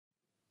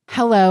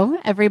Hello,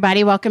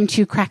 everybody. Welcome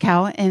to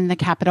Krakow in the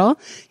capital.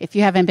 If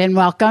you haven't been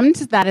welcomed,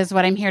 that is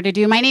what I'm here to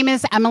do. My name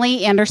is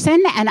Emily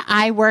Anderson, and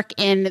I work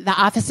in the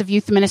Office of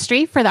Youth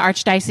Ministry for the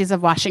Archdiocese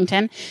of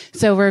Washington.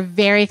 So we're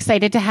very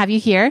excited to have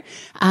you here.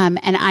 And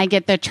I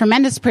get the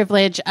tremendous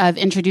privilege of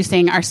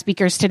introducing our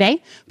speakers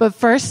today. But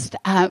first,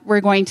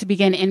 we're going to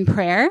begin in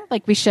prayer,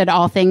 like we should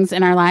all things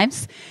in our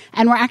lives.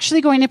 And we're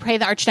actually going to pray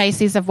the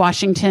Archdiocese of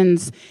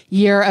Washington's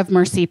Year of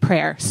Mercy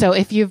prayer. So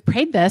if you've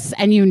prayed this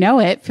and you know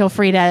it, feel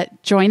free to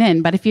join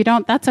in, but if you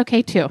don't, that's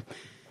okay too.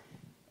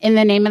 In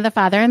the name of the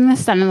Father, and the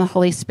Son, and the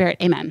Holy Spirit,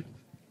 amen.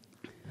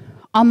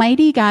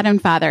 Almighty God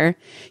and Father,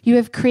 you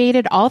have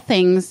created all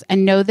things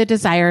and know the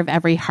desire of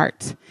every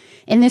heart.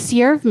 In this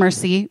year of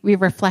mercy, we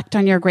reflect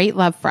on your great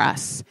love for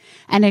us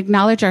and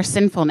acknowledge our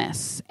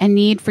sinfulness and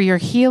need for your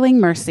healing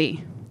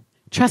mercy.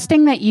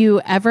 Trusting that you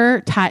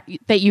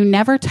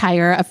never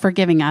tire of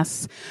forgiving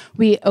us,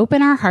 we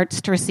open our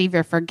hearts to receive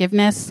your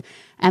forgiveness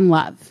and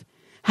love.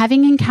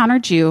 Having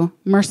encountered you,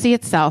 mercy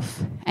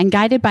itself, and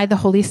guided by the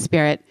Holy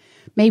Spirit,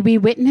 may we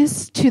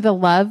witness to the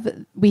love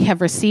we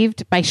have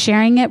received by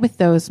sharing it with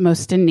those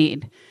most in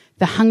need,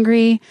 the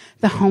hungry,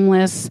 the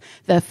homeless,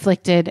 the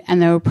afflicted,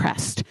 and the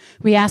oppressed.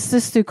 We ask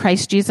this through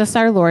Christ Jesus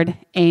our Lord.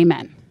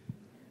 Amen.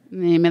 In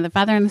the name of the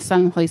Father, and the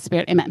Son, and the Holy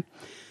Spirit. Amen.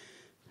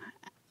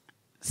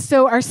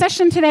 So our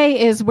session today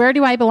is Where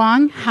Do I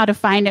Belong? How to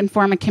Find and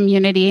Form a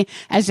Community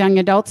as Young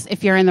Adults.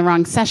 If you're in the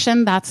wrong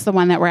session, that's the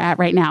one that we're at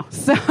right now.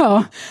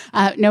 So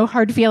no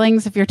hard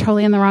feelings if you're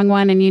totally in the wrong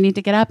one and you need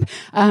to get up.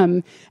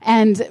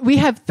 And we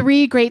have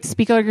three great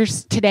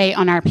speakers today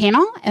on our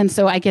panel, and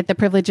so I get the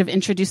privilege of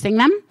introducing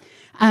them.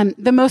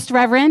 The Most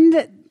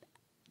Reverend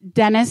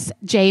Denis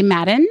J.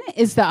 Madden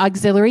is the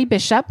Auxiliary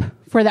Bishop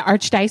for the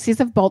Archdiocese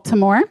of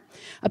Baltimore,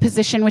 a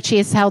position which he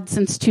has held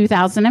since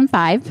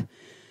 2005.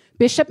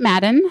 Bishop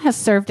Madden has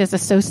served as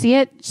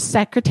Associate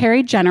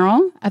Secretary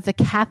General of the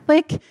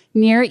Catholic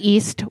Near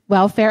East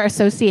Welfare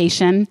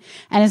Association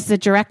and is the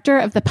Director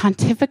of the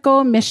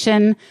Pontifical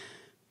Mission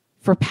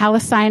for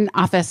Palestine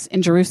Office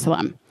in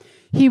Jerusalem.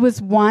 He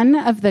was one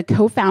of the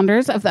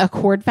co-founders of the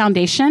Accord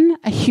Foundation,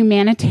 a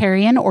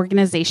humanitarian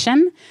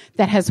organization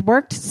that has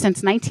worked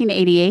since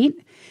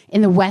 1988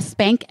 in the West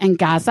Bank and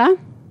Gaza.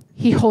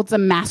 He holds a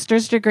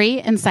master's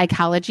degree in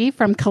psychology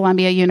from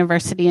Columbia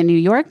University in New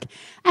York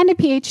and a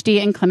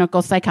PhD in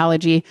clinical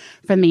psychology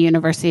from the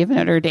University of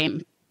Notre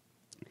Dame.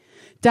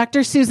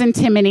 Dr. Susan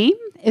Timoney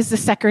is the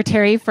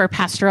Secretary for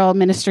Pastoral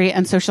Ministry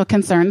and Social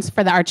Concerns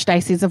for the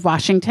Archdiocese of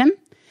Washington.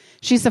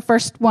 She's the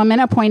first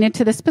woman appointed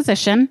to this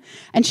position,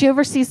 and she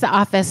oversees the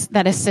office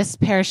that assists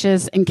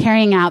parishes in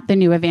carrying out the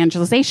new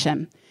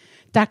evangelization.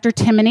 Dr.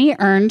 Timoney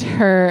earned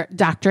her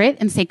doctorate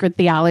in sacred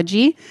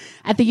theology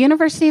at the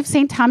University of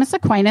St. Thomas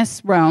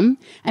Aquinas, Rome,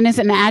 and is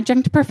an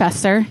adjunct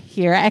professor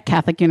here at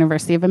Catholic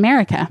University of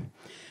America.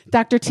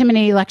 Dr.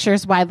 Timoney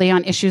lectures widely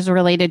on issues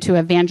related to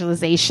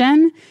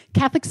evangelization,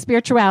 Catholic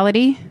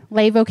spirituality,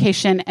 lay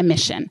vocation, and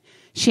mission.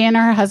 She and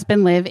her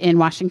husband live in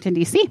Washington,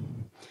 D.C.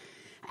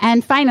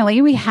 And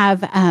finally, we have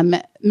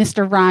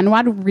Mr. Juan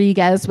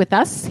Rodriguez with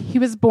us. He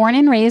was born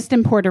and raised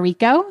in Puerto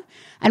Rico.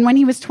 And when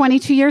he was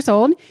 22 years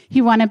old, he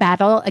won a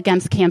battle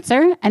against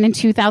cancer, and in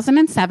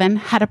 2007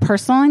 had a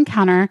personal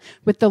encounter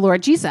with the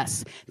Lord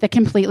Jesus that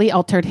completely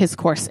altered his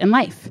course in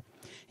life.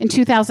 In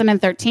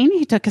 2013,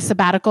 he took a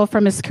sabbatical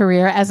from his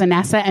career as a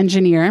NASA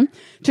engineer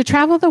to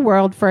travel the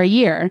world for a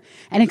year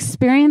and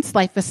experience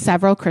life with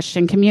several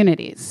Christian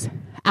communities.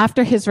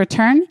 After his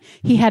return,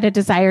 he had a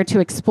desire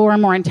to explore a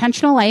more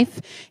intentional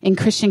life in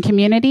Christian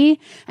community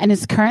and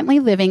is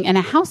currently living in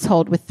a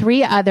household with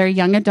 3 other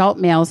young adult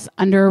males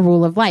under a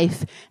rule of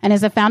life and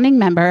is a founding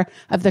member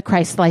of the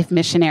Christ Life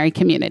Missionary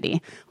Community.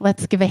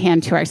 Let's give a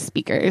hand to our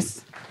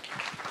speakers.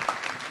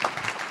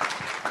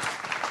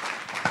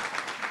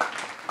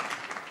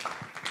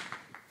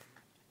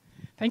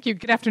 Thank you.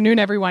 Good afternoon,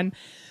 everyone.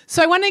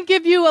 So I want to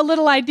give you a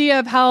little idea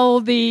of how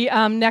the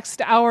next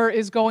hour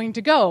is going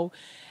to go.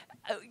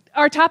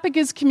 Our topic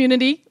is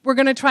community. We're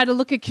going to try to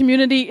look at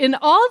community in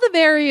all the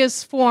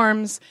various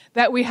forms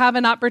that we have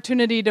an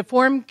opportunity to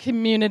form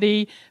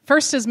community,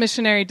 first as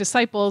missionary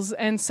disciples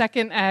and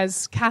second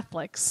as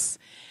Catholics.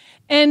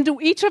 And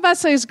each of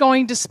us is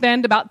going to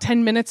spend about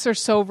 10 minutes or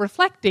so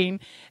reflecting,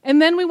 and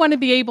then we want to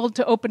be able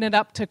to open it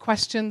up to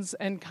questions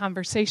and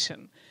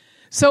conversation.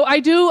 So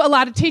I do a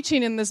lot of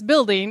teaching in this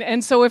building,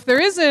 and so if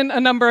there isn't a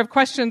number of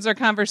questions or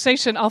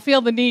conversation, I'll feel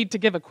the need to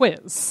give a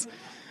quiz.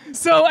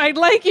 So I'd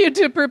like you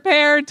to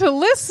prepare to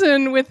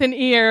listen with an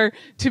ear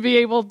to be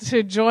able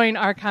to join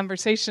our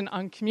conversation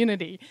on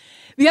community.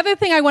 The other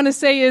thing I want to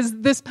say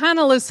is this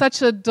panel is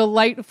such a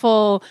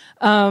delightful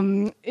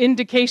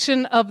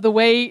indication of the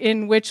way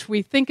in which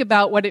we think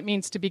about what it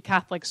means to be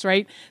Catholics,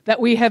 right? That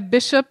we have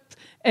bishop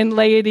and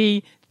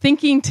laity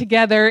thinking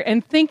together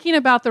and thinking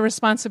about the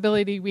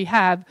responsibility we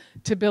have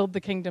to build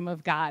the kingdom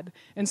of God.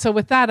 And so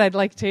with that, I'd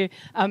like to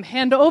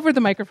hand over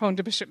the microphone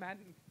to Bishop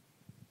Madden.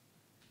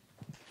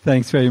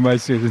 Thanks very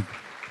much, Susan.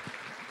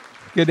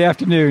 Good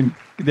afternoon.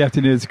 Good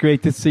afternoon. It's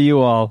great to see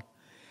you all.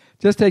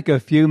 Just take a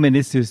few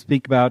minutes to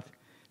speak about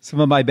some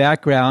of my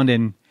background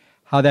and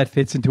how that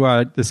fits into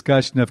our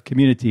discussion of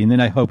community. And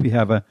then I hope we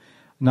have a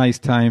nice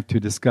time to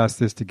discuss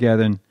this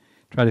together and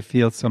try to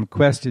field some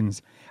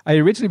questions. I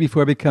originally,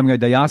 before becoming a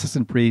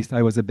diocesan priest,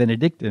 I was a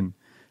Benedictine.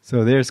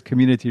 So there's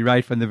community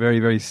right from the very,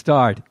 very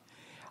start.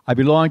 I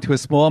belonged to a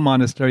small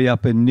monastery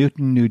up in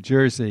Newton, New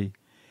Jersey.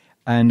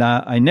 And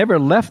I never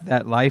left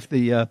that life.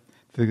 The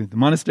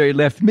monastery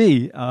left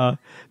me.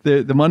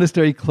 The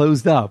monastery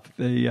closed up.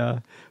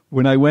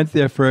 When I went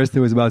there first,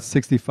 there was about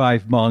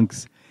 65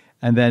 monks.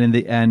 And then in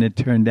the end, it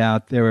turned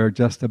out there were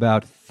just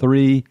about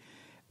 3,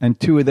 and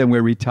 2 of them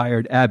were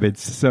retired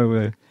abbots.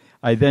 So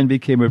I then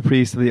became a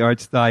priest of the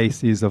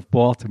Archdiocese of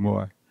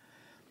Baltimore.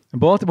 In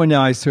Baltimore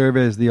now, I serve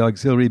as the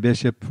auxiliary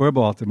bishop for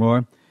Baltimore.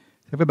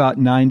 I have about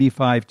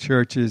 95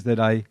 churches that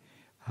I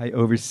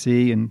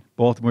oversee in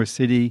Baltimore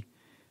City,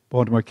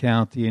 Baltimore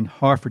County, and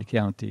Harford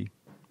County.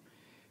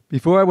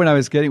 Before, when I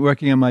was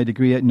working on my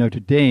degree at Notre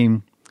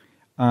Dame,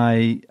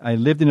 I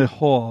lived in a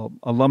hall,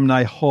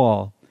 alumni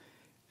hall,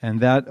 and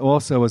that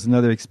also was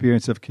another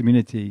experience of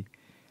community.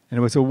 And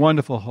it was a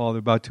wonderful hall. There were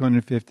about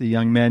 250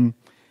 young men,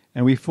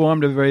 and we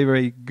formed a very,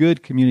 very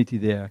good community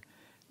there.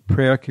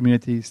 Prayer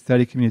community,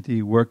 study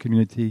community, work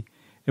community.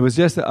 It was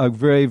just a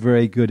very,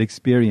 very good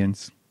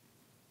experience.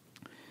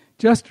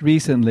 Just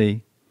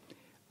recently,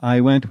 I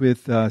went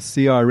with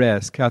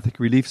CRS, Catholic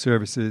Relief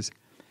Services,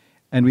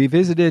 and we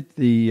visited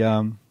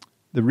the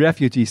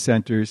refugee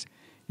centers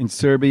in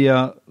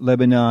Serbia,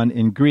 Lebanon,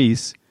 and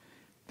Greece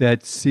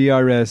that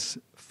CRS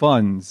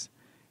funds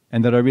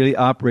and that are really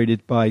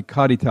operated by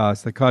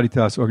Caritas, the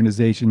Caritas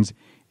organizations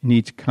in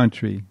each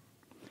country.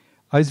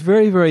 I was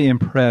very, very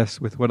impressed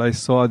with what I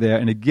saw there.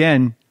 And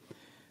again,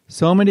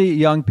 so many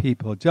young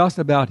people, just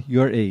about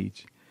your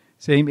age,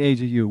 same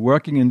age as you,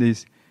 working in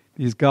these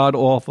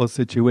god-awful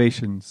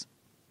situations.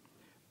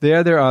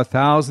 There are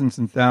thousands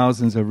and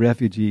thousands of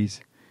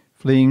refugees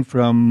fleeing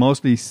from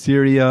mostly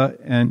Syria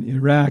and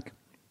Iraq,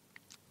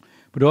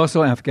 but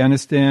also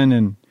Afghanistan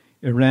and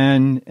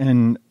Iran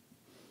and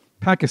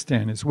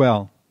Pakistan as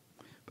well.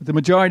 But the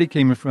majority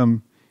came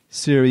from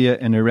Syria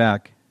and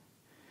Iraq.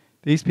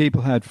 These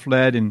people had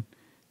fled and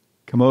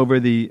come over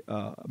the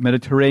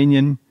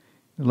Mediterranean.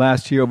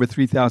 Last year, over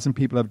 3,000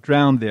 people have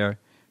drowned there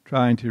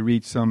trying to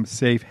reach some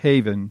safe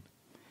haven.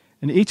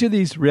 In each of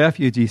these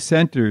refugee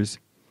centers,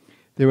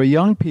 there were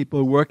young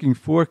people working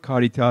for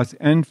Caritas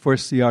and for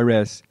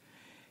CRS,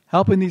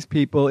 helping these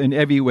people in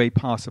every way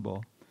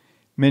possible.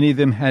 Many of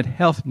them had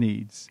health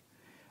needs.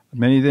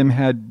 Many of them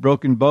had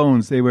broken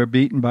bones. They were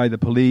beaten by the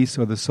police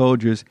or the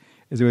soldiers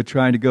as they were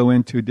trying to go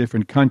into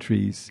different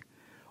countries.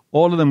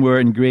 All of them were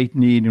in great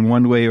need in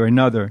one way or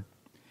another.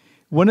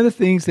 One of the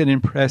things that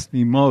impressed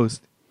me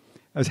most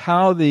is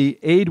how the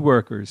aid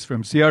workers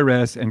from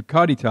CRS and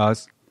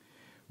Caritas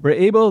were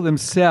able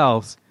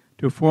themselves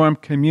to form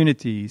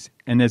communities,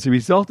 and as a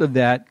result of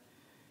that,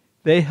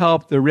 they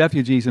helped the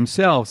refugees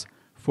themselves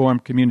form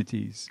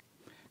communities.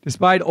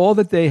 Despite all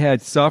that they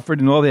had suffered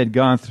and all they had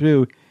gone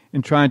through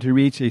in trying to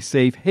reach a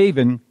safe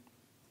haven,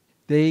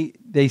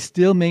 they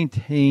still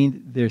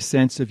maintained their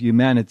sense of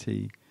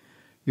humanity.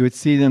 You would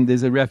see them,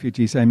 there's the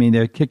refugees,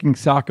 they're kicking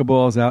soccer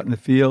balls out in the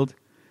field,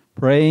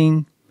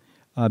 praying,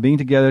 being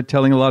together,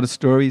 telling a lot of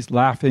stories,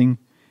 laughing,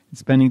 and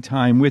spending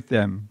time with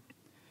them.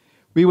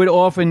 We would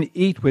often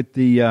eat with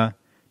the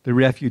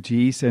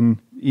refugees and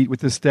eat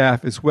with the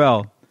staff as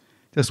well.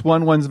 Just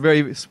one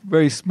very,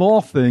 very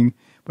small thing,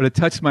 but it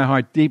touched my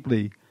heart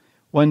deeply.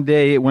 One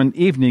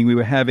evening, we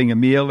were having a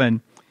meal,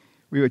 and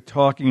we were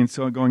talking and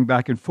so on, going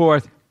back and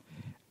forth.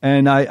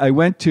 And I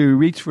went to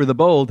reach for the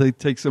bowl to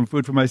take some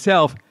food for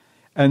myself,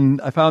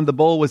 and I found the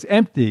bowl was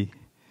empty.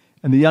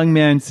 And the young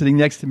man sitting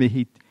next to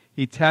me,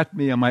 he tapped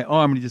me on my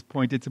arm, and he just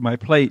pointed to my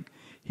plate.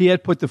 He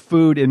had put the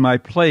food in my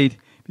plate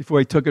before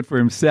he took it for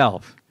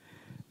himself.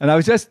 And I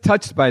was just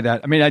touched by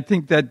that. I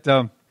think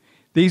that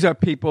these are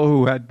people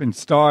who had been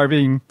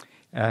starving,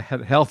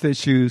 had health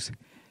issues,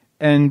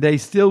 and they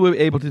still were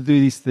able to do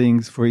these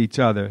things for each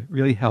other,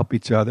 really help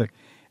each other,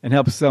 and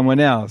help someone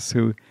else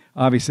who,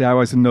 obviously, I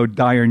was in no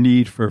dire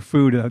need for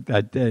food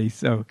that day.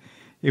 So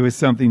it was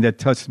something that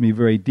touched me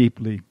very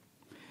deeply.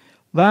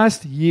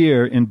 Last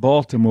year in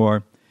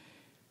Baltimore,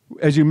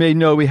 as you may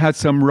know, we had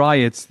some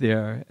riots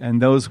there,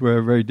 and those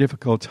were very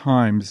difficult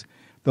times.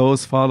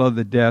 Those followed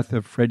the death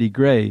of Freddie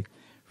Gray.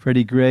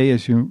 Freddie Gray,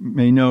 as you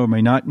may know or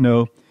may not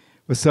know,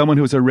 was someone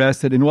who was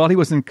arrested, and while he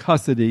was in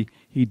custody,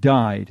 he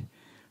died.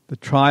 The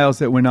trials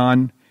that went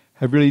on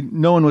have really,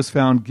 no one was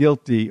found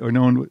guilty, or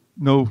no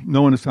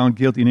one was found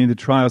guilty in any of the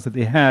trials that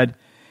they had,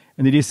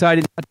 and they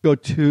decided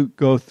not to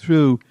go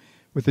through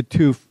with the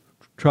 2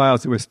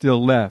 trials that were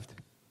still left.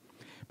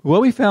 But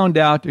what we found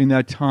out during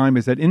that time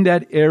is that in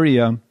that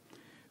area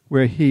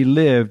where he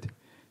lived,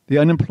 the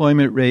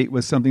unemployment rate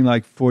was something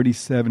like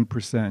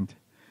 47%.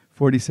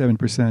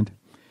 47%.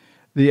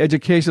 The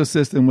educational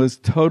system was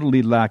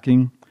totally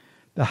lacking.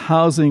 The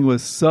housing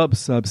was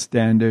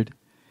substandard.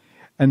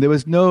 And there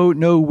was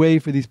no way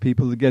for these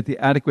people to get the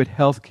adequate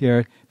health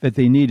care that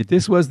they needed.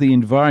 This was the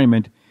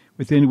environment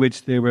within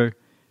which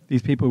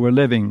these people were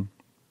living.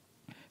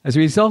 As a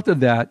result of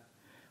that,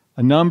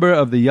 a number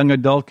of the young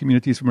adult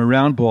communities from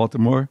around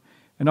Baltimore,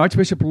 and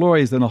Archbishop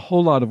Laurie has done a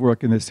whole lot of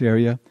work in this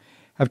area,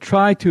 have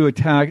tried to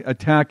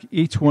attack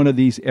each one of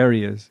these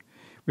areas.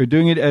 We're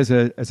doing it as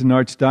an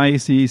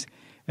archdiocese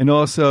and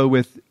also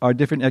with our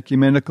different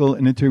ecumenical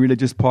and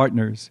interreligious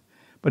partners.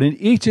 But in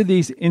each of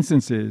these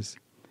instances,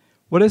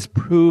 what has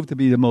proved to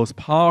be the most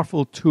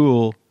powerful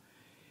tool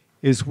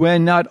is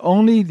when not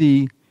only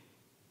the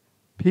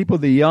people,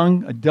 the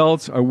young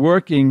adults, are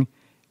working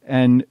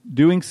and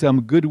doing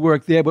some good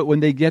work there, but when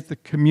they get the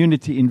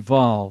community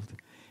involved.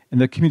 And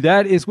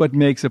that is what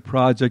makes a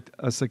project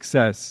a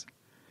success.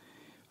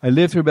 I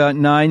lived for about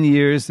 9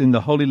 years in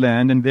the Holy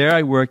Land, and there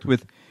I worked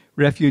with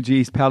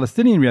refugees,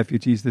 Palestinian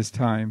refugees this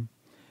time.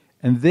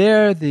 And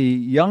there the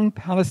young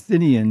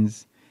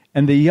Palestinians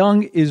and the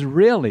young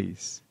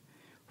Israelis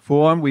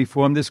we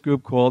formed this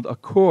group called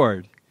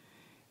Accord.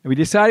 And we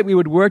decided we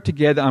would work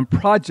together on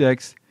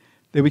projects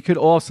that we could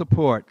all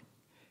support.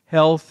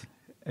 Health,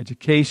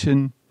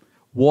 education,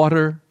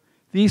 water,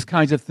 these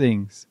kinds of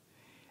things.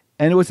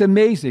 And it was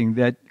amazing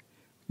that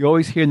you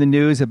always hear in the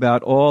news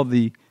about all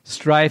the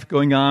strife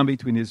going on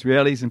between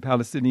Israelis and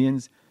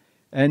Palestinians.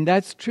 And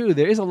that's true.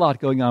 There is a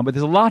lot going on. But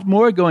there's a lot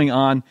more going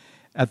on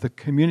at the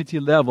community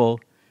level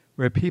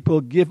where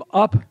people give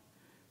up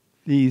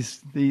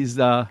these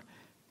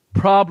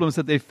problems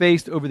that they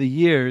faced over the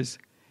years,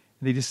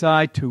 and they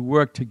decide to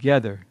work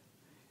together.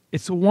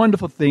 It's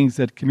wonderful things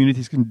that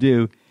communities can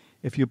do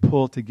if you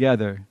pull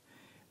together.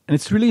 And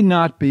it's really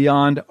not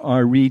beyond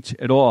our reach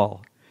at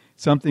all.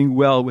 Something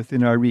well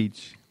within our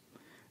reach.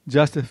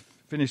 Just to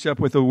finish up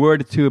with a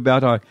word or two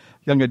about our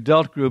young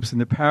adult groups in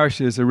the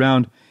parishes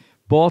around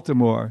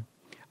Baltimore.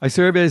 I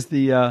serve as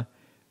the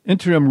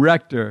interim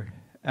rector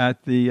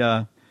at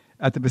the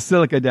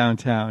Basilica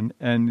downtown,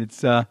 and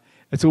it's a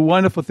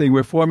wonderful thing.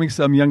 We're forming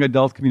some young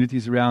adult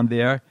communities around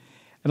there,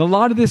 and a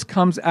lot of this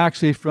comes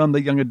actually from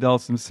the young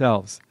adults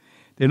themselves.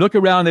 They look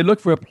around, they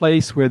look for a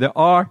place where there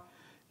are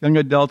young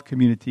adult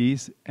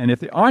communities, and if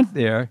they aren't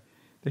there,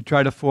 they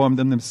try to form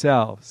them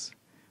themselves.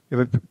 We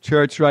have a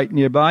church right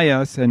nearby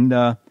us, and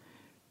there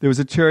was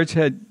a church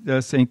at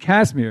St.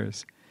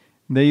 Casimir's.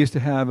 And they used to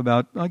have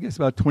about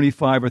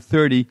 25 or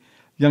 30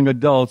 young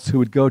adults who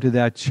would go to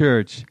that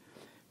church.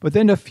 But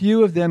then a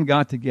few of them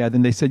got together,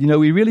 and they said,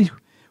 we really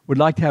would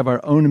like to have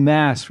our own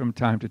Mass from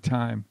time to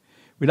time.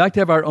 We'd like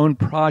to have our own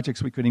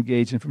projects we could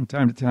engage in from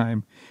time to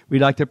time.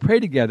 We'd like to pray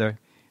together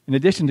in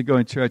addition to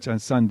going to church on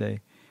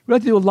Sunday. We'd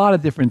like to do a lot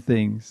of different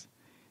things.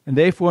 And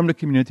they formed a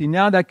community.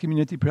 Now that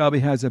community probably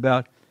has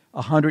about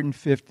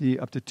 150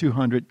 up to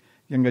 200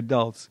 young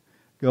adults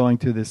going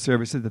to the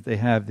services that they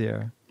have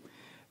there.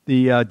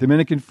 The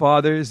Dominican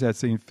Fathers at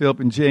St. Philip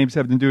and James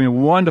have been doing a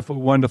wonderful,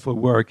 wonderful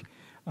work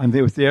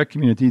with their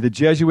community. The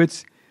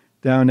Jesuits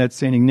down at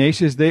St.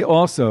 Ignatius, they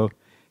also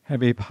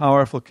have a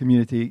powerful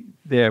community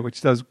there,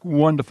 which does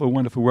wonderful,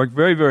 wonderful work.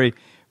 Very, very,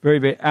 very,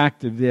 very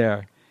active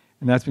there.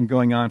 And that's been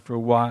going on for a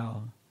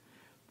while.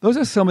 Those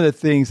are some of the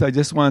things I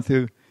just want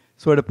to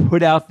sort of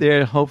put out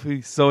there,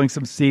 hopefully sowing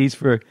some seeds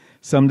for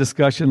some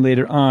discussion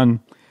later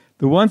on.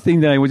 The one thing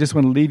that I would just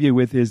want to leave you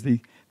with is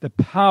the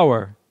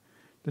power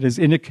that is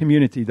in a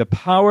community, the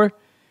power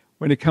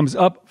when it comes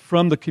up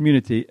from the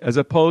community, as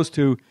opposed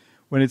to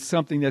when it's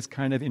something that's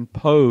kind of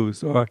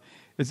imposed. Or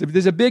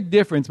there's a big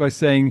difference by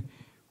saying,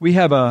 we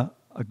have a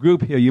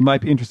group here you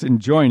might be interested in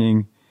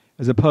joining,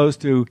 as opposed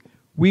to,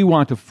 we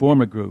want to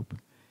form a group.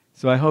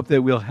 So I hope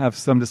that we'll have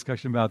some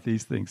discussion about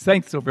these things.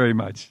 Thanks so very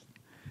much.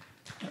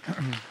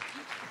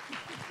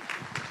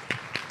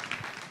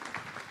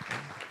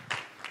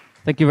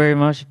 Thank you very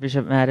much,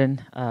 Bishop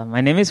Madden.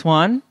 My name is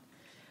Juan.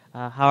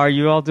 How are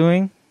you all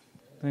doing?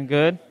 Doing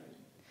good?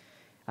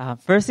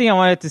 First thing I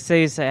wanted to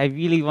say is I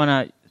really want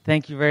to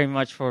thank you very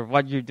much for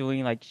what you're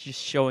doing, like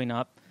just showing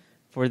up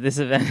for this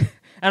event.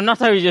 I'm not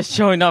talking just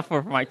showing up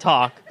for my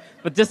talk,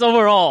 but just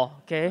overall,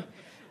 okay?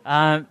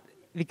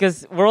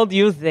 Because World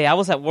Youth Day, I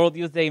was at World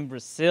Youth Day in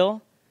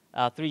Brazil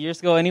 3 years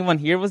ago. Anyone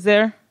here was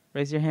there?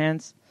 Raise your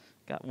hands.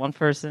 Got one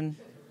person.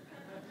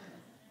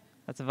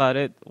 That's about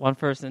it. One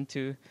person,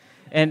 two.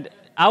 And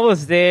I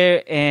was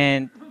there,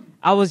 and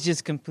I was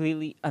just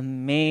completely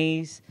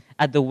amazed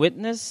at the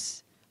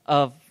witness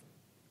of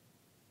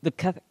the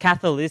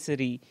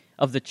Catholicity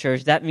of the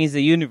church. That means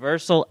the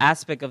universal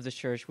aspect of the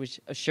church, which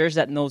a church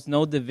that knows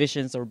no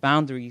divisions or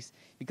boundaries,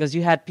 because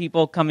you had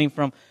people coming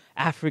from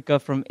Africa,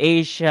 from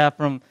Asia,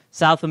 from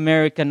South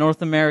America,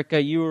 North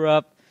America,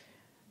 Europe.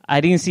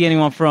 I didn't see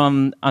anyone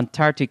from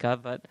Antarctica,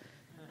 but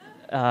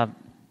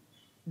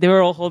they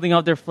were all holding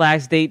up their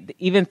flags.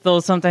 Even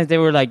though sometimes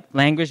there were like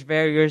language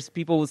barriers,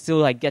 people would still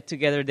like get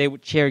together. They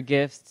would share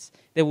gifts.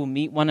 They would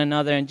meet one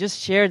another and just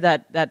share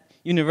that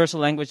universal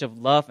language of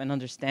love and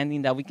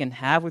understanding that we can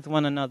have with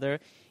one another,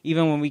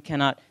 even when we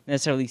cannot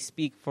necessarily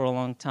speak for a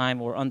long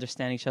time or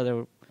understand each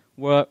other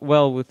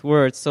well with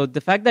words. So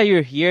the fact that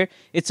you're here,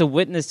 it's a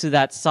witness to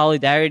that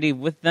solidarity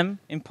with them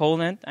in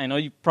Poland. I know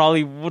you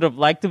probably would have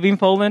liked to be in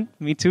Poland,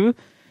 me too.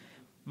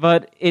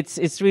 But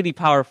it's really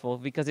powerful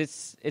because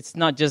it's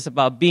not just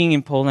about being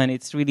in Poland.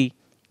 It's really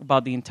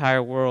about the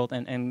entire world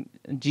and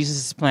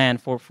Jesus' plan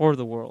for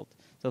the world.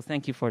 So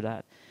thank you for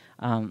that.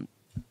 I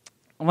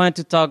wanted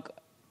to talk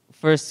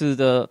first to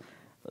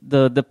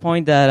the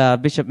point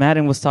that Bishop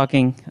Madden was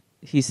talking.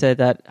 He said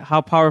that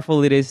how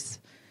powerful it is,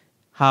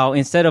 how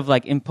instead of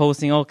like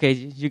imposing, okay,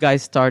 you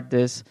guys start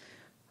this,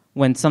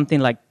 when something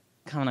like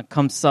kind of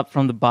comes up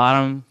from the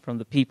bottom, from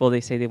the people,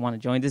 they say they want to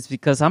join this,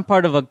 because I'm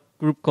part of a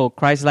group called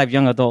Christ Life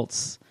Young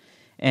Adults.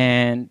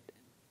 And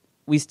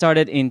we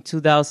started in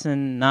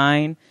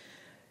 2009.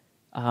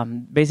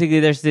 Basically,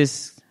 there's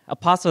this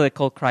apostolate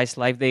called Christ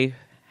Life. They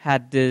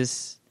had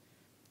this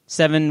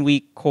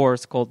 7-week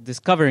course called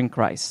Discovering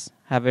Christ.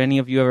 Have any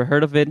of you ever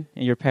heard of it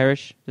in your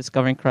parish,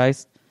 Discovering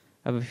Christ?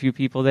 I have a few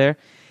people there.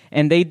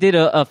 And they did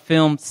a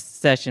film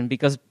session,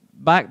 because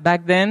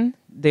back then,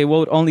 they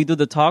would only do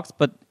the talks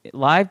but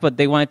live, but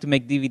they wanted to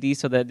make DVDs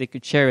so that they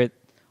could share it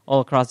all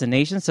across the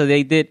nation. So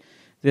they did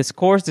this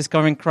course,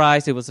 Discovering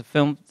Christ. It was a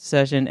film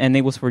session, and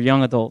it was for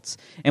young adults.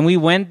 And we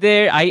went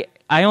there. I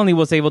only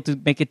was able to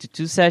make it to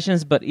 2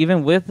 sessions, but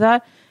even with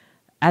that,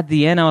 at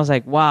the end, I was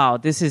like, wow,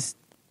 this is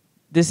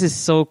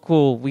so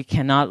cool. We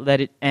cannot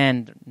let it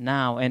end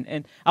now.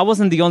 And I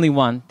wasn't the only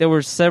one. There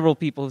were several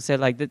people who said,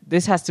 like,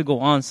 this has to go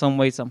on some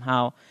way,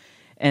 somehow.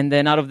 And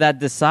then out of that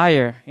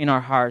desire in our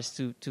hearts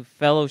to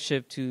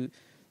fellowship, to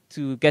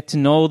get to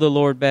know the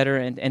Lord better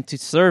and to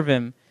serve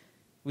Him,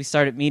 we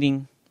started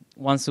meeting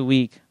once a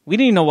week. We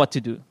didn't know what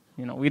to do.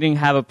 We didn't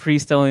have a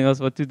priest telling us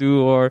what to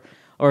do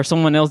or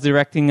someone else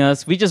directing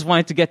us. We just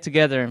wanted to get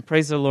together and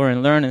praise the Lord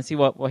and learn and see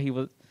what He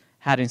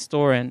had in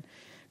store. And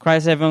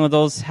Christ Life Young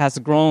Adults has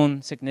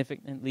grown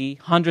significantly.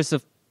 Hundreds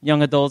of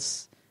young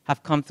adults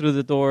have come through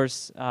the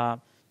doors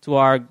to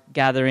our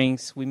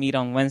gatherings. We meet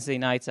on Wednesday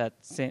nights at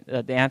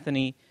the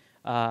Anthony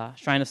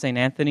Shrine of St.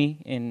 Anthony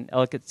in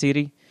Ellicott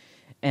City.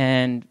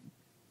 And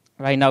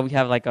right now we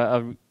have like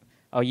a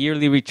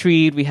yearly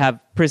retreat. We have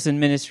prison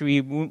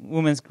ministry,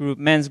 women's group,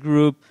 men's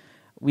group.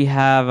 We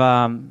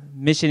have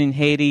mission in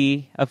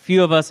Haiti. A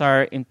few of us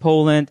are in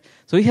Poland.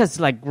 So it has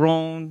like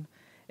grown.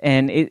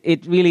 And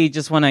it really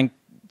just want to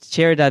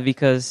share that,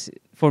 because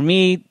for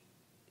me,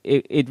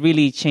 it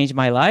really changed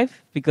my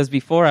life, because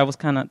before I was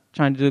kind of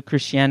trying to do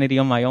Christianity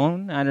on my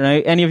own. I don't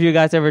know, any of you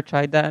guys ever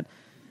tried that?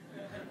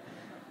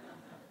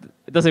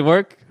 Does it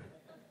work?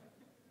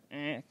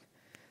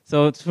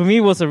 So for me,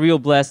 it was a real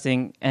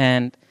blessing.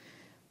 And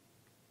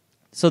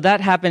so that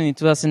happened in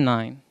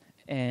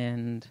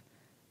 2009.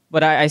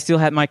 But I still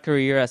had my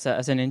career as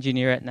an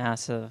engineer at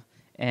NASA.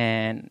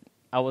 And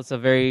I was a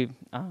very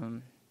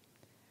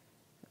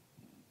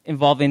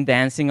involved in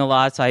dancing a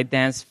lot, so I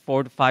danced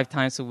 4 to 5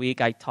 times a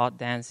week. I taught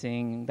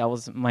dancing. That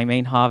was my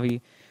main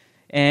hobby.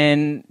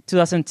 And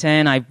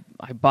 2010, I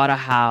bought a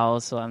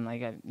house, so I'm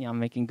like, I'm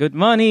making good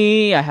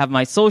money. I have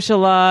my social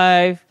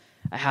life.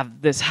 I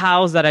have this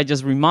house that I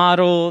just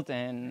remodeled,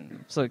 and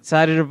I'm so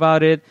excited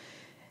about it.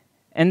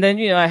 And then,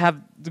 I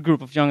have the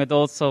group of young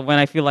adults, so when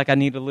I feel like I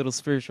need a little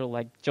spiritual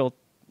jolt,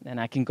 then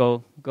I can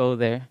go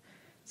there.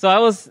 So I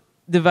was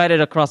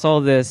divided across all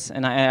this,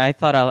 and I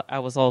thought I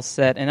was all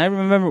set. And I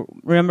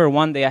remember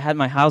one day I had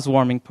my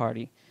housewarming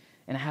party,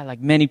 and I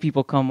had many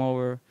people come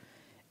over,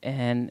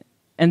 and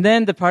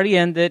then the party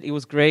ended. It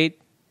was great.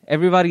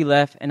 Everybody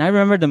left, and I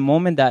remember the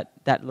moment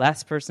that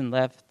last person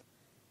left,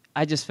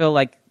 I just felt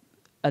like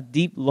a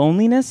deep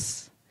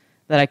loneliness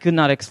that I could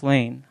not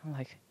explain. I'm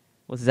like,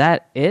 was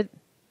that it?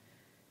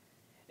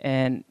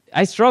 And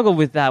I struggled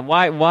with that.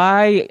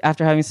 Why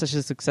after having such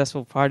a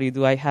successful party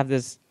do I have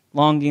this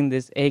longing,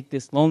 this ache,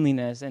 this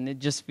loneliness, and it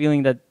just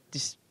feeling that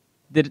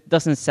it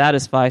doesn't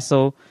satisfy?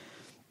 So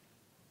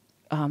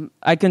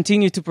I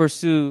continue to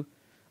pursue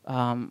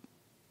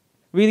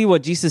really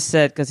what Jesus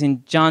said, because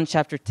in John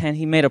chapter 10,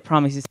 He made a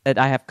promise. He said,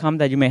 I have come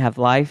that you may have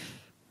life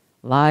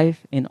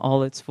in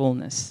all its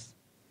fullness.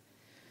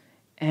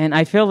 And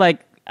I feel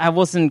like I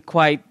wasn't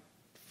quite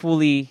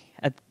fully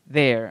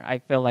there. I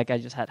felt like I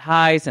just had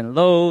highs and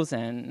lows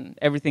and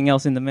everything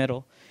else in the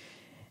middle.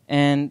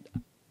 And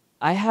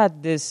I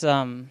had this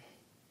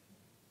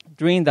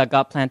dream that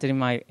got planted in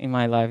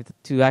my life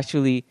to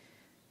actually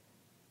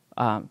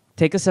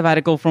take a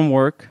sabbatical from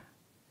work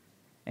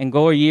and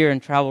go a year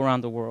and travel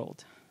around the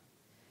world.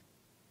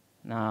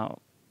 Now,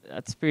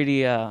 that's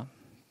pretty.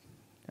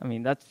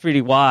 That's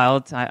pretty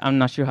wild. I'm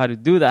not sure how to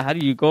do that. How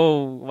do you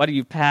go? What do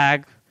you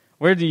pack?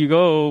 Where do you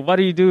go? What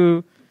do you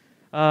do?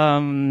 How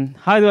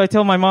do I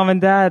tell my mom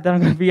and dad that I'm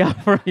going to be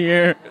out for a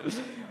year?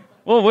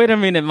 Well, wait a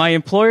minute. My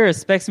employer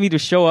expects me to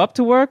show up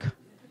to work?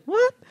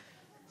 What?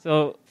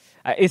 So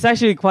it's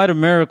actually quite a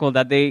miracle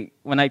that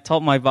when I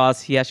told my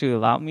boss, he actually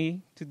allowed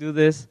me to do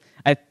this.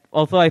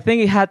 Although I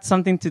think it had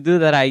something to do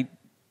that I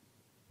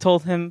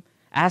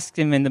asked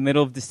him in the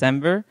middle of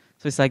December.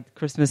 So it's like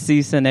Christmas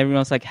season,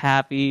 everyone's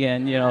happy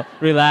and,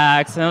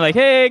 relaxed. And I'm like,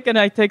 hey, can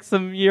I take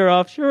some year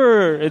off?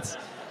 Sure.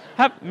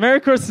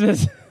 Merry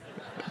Christmas.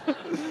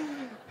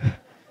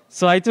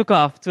 So I took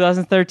off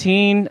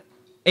 2013,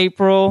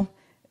 April,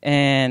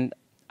 and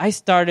I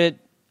started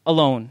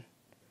alone.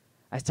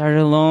 I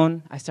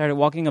started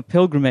walking a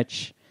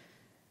pilgrimage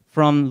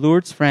from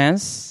Lourdes,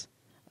 France,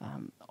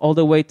 all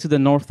the way to the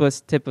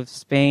northwest tip of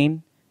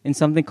Spain in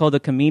something called the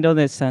Camino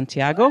de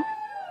Santiago,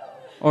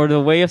 or the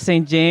Way of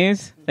St.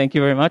 James. Thank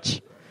you very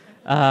much.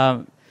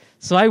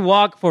 So I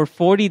walked for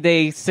 40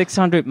 days,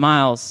 600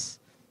 miles.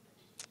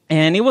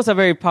 And it was a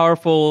very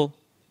powerful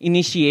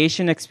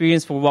initiation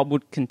experience for what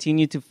would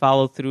continue to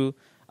follow through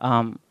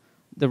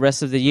the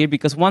rest of the year.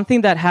 Because one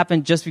thing that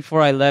happened just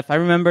before I left, I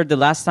remember the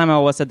last time I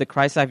was at the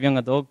Christ Life Young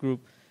Adult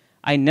Group,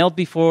 I knelt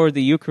before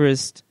the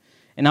Eucharist,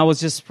 and I was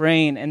just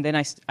praying, and then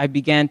I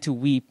began to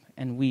weep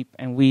and weep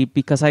and weep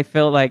because I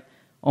felt like,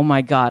 oh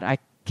my God, I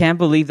can't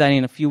believe that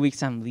in a few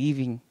weeks I'm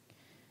leaving,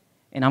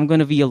 and I'm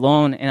going to be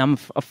alone, and I'm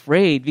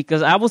afraid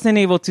because I wasn't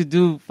able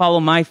to follow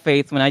my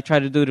faith when I tried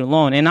to do it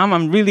alone, and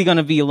I'm really going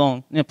to be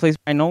alone in a place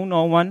where I know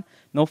no one,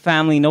 no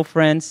family, no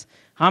friends.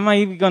 How am I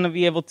even going to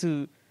be able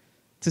to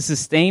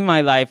sustain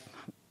my life?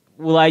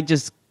 Will I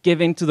just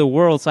give in to the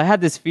world? So I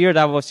had this fear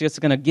that I was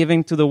just going to give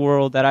in to the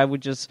world, that I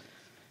would just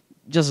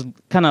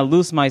kind of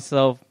lose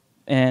myself,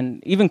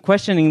 and even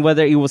questioning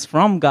whether it was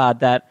from God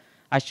that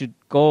I should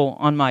go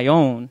on my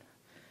own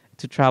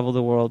to travel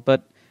the world.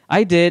 But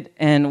I did,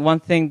 and one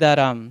thing that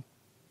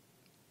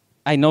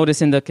I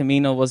noticed in the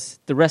Camino was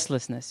the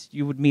restlessness.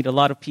 You would meet a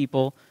lot of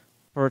people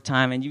for a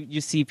time, and you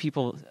see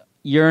people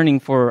yearning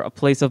for a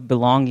place of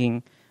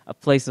belonging, a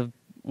place of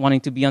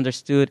wanting to be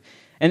understood.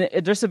 And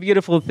there's a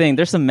beautiful thing.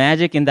 There's some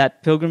magic in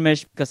that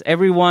pilgrimage because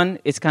everyone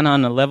is kind of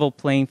on a level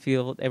playing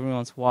field.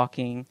 Everyone's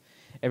walking.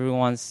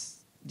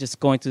 Everyone's just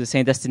going to the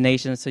same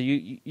destination. So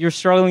you're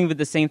struggling with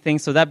the same thing.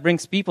 So that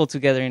brings people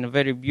together in a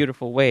very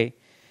beautiful way.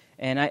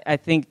 And I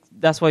think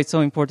that's why it's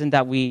so important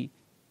that we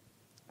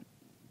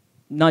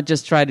not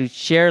just try to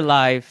share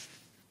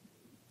life.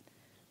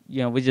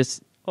 You know,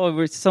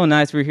 we're so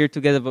nice, we're here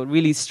together, but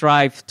really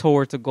strive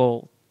towards a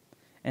goal.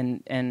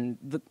 And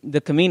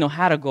the Camino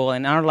had a goal,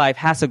 and our life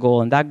has a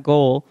goal, and that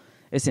goal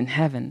is in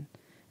heaven.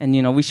 And,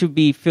 you know, we should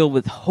be filled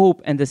with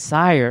hope and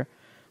desire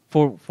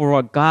for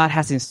what God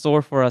has in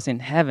store for us in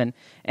heaven,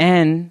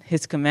 and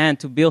his command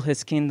to build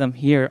his kingdom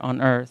here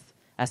on earth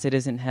as it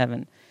is in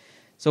heaven.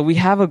 So we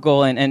have a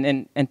goal,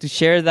 and to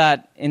share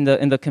that in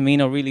the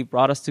Camino really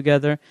brought us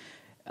together.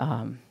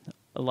 A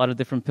lot of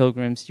different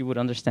pilgrims, you would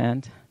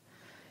understand.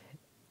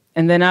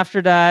 And then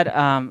after that,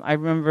 I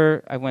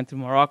remember I went to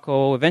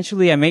Morocco.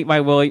 Eventually, I made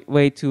my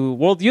way to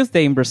World Youth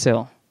Day in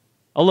Brazil,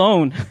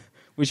 alone,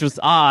 which was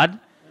odd.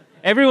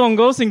 Everyone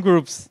goes in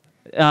groups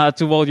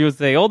to World Youth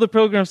Day. All the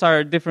pilgrims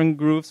are different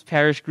groups,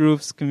 parish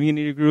groups,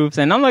 community groups.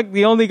 And I'm like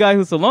the only guy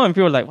who's alone.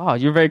 People are like, wow,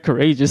 you're very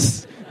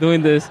courageous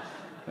doing this.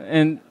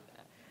 And,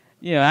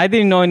 yeah, I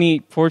didn't know any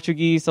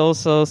Portuguese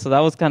also, so that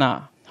was kind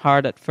of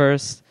hard at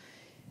first.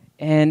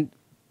 And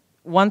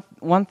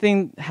one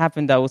thing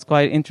happened that was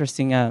quite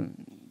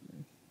interesting.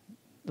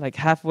 Like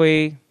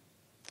halfway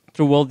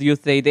through World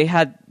Youth Day, they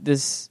had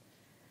this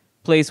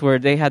place where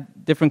they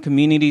had different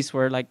communities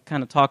where like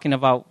kind of talking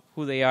about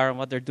who they are and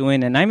what they're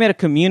doing. And I met a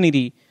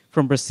community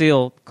from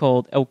Brazil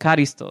called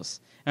Eucharistos.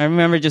 And I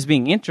remember just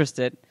being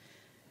interested.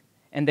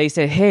 And they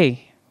said,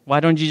 hey, why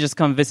don't you just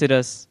come visit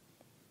us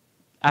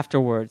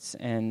afterwards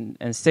and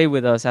stay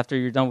with us after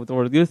you're done with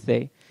World Youth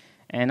Day?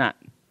 And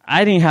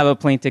I didn't have a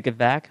plane ticket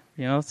back,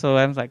 you know, so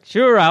I was like,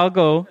 sure, I'll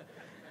go.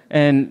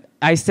 And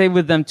I stayed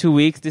with them 2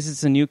 weeks. This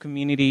is a new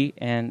community,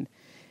 and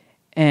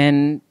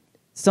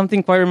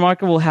something quite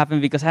remarkable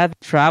happened because I had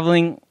been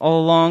traveling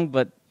all along,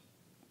 but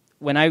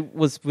when I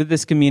was with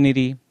this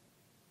community,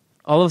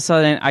 all of a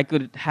sudden I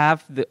could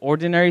have the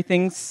ordinary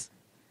things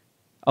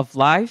of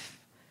life,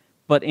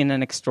 but in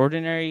an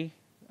extraordinary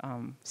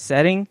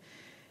setting.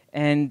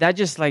 And that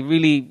just like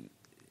really,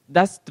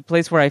 that's the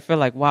place where I felt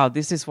like, wow,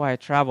 this is why I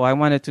travel. I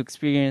wanted to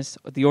experience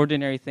the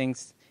ordinary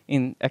things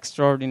in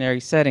extraordinary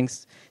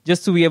settings,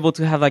 just to be able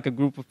to have like a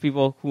group of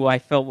people who I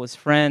felt was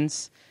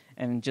friends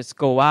and just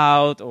go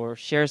out or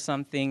share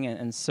something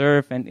and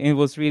serve. And it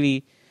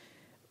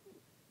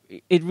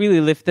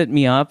really lifted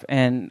me up,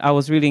 and I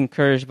was really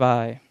encouraged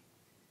by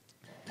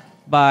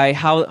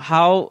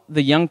how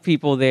the young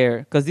people there,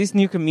 because these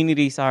new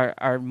communities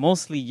are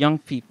mostly young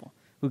people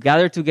who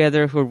gather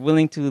together, who are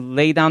willing to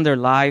lay down their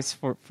lives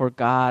for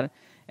God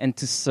and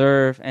to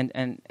serve.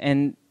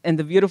 And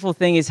the beautiful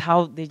thing is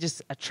how they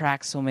just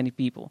attract so many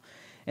people.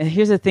 And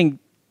here's the thing,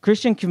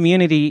 Christian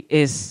community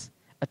is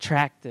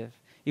attractive.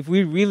 If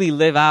we really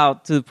live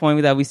out to the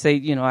point that we say,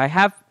 you know, I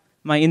have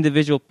my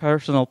individual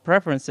personal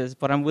preferences,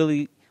 but I'm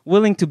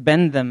willing to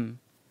bend them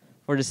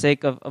for the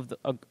sake of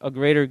a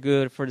greater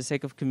good, for the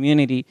sake of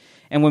community.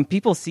 And when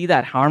people see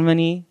that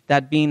harmony,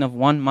 that being of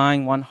one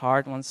mind, one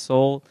heart, one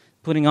soul,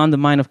 putting on the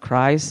mind of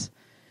Christ,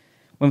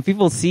 when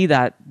people see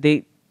that,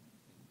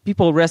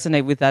 people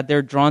resonate with that.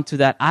 They're drawn to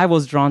that. I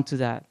was drawn to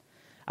that.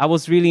 I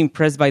was really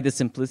impressed by the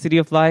simplicity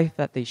of life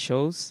that they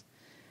chose,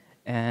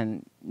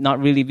 and not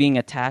really being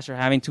attached or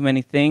having too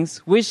many things,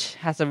 which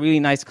has a really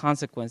nice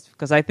consequence.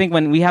 Because I think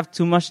when we have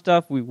too much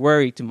stuff, we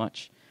worry too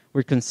much.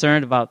 We're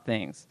concerned about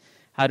things.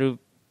 How to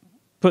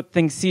put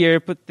things here,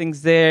 put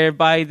things there,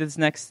 buy this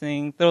next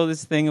thing, throw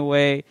this thing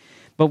away.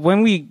 But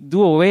when we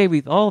do away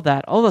with all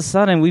that, all of a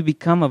sudden we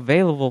become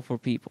available for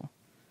people.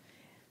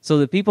 So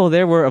the people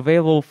there were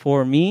available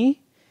for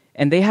me,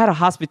 and they had a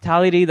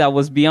hospitality that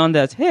was beyond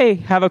that. Hey,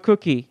 have a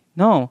cookie.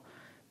 No,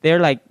 they're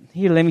like,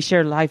 here, let me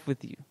share life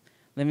with you.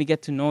 Let me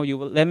get to know you.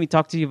 Let me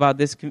talk to you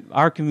about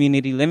our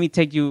community. Let me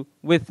take you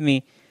with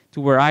me to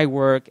where I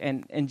work.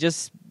 And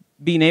just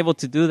being able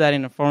to do that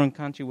in a foreign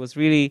country was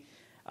really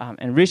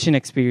enriching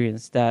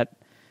experience that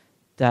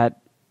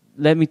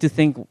led me to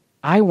think,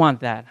 I want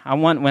that.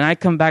 When I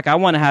come back, I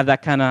want to have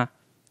that kind of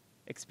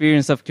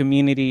experience of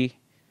community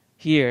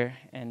here.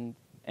 And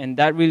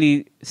that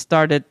really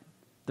started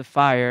the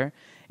fire.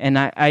 And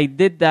I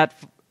did that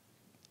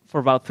for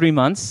about 3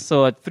 months.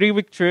 So a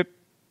 3-week trip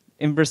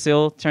in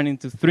Brazil turned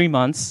into 3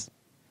 months.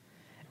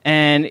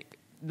 And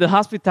the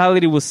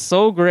hospitality was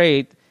so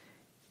great.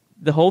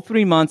 The whole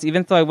 3 months,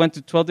 even though I went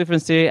to 12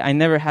 different cities, I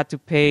never had to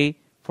pay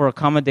for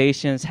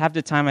accommodations. Half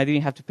the time, I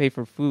didn't have to pay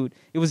for food.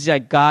 It was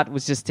like God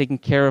was just taking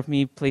care of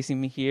me, placing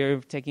me here,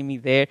 taking me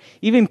there,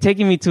 even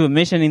taking me to a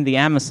mission in the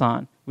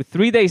Amazon with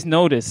 3 days'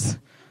 notice.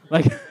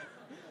 Like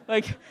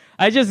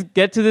I just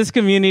get to this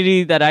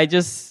community that I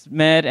just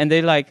met, and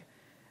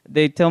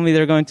they tell me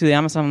they're going to the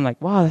Amazon. I'm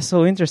like, wow, that's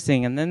so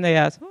interesting. And then they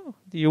ask, oh,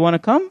 do you want to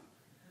come?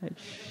 Like,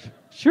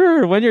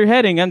 sure, when you're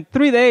heading? And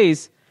 3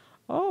 days.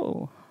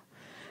 Oh.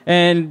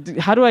 And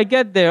how do I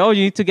get there? Oh,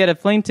 you need to get a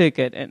plane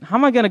ticket. And how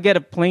am I going to get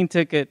a plane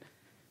ticket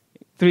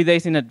 3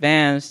 days in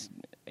advance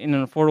in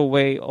an affordable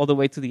way all the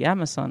way to the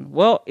Amazon?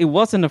 Well, it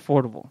wasn't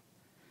affordable.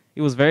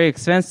 It was very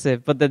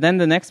expensive. But then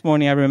the next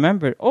morning I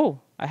remembered, oh,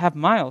 I have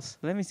miles.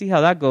 Let me see how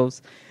that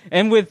goes.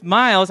 And with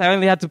miles, I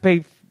only had to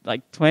pay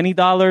like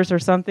 $20 or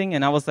something.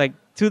 And I was like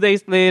 2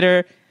 days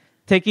later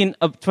taking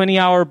a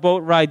 20-hour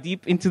boat ride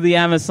deep into the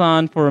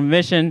Amazon for a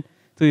mission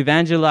to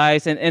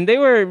evangelize. And they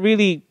were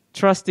really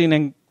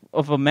trusting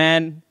of a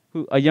man,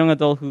 a young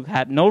adult who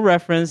had no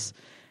reference.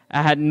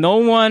 I had no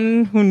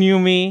one who knew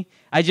me.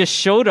 I just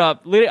showed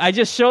up.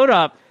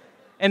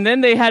 And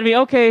then they had me,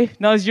 okay,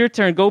 now it's your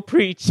turn. Go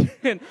preach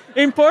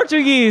in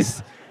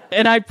Portuguese.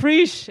 And I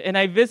preached, and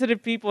I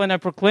visited people, and I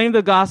proclaimed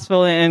the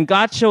gospel, and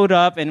God showed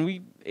up,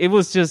 and it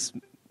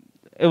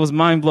was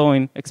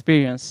mind-blowing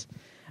experience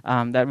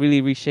that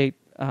really reshaped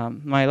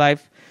my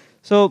life.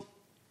 So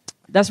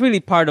that's really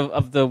part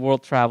of the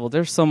world travel.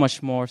 There's so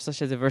much more,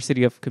 such a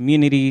diversity of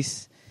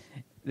communities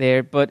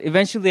there. But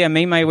eventually I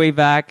made my way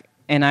back,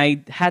 and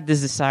I had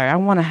this desire. I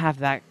want to have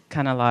that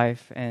kind of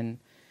life. And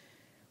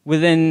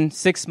within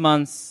 6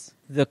 months,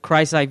 the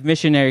Christ Life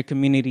missionary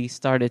community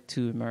started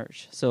to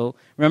emerge. So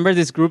remember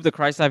this group, the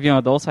Christ Life Young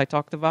Adults I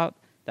talked about,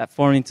 that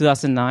formed in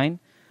 2009?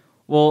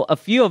 Well, a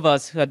few of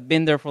us who had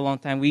been there for a long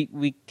time,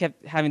 we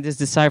kept having this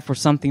desire for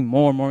something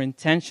more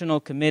intentional,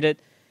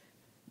 committed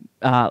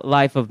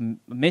life of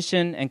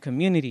mission and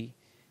community.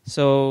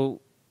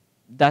 So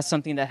that's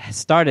something that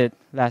started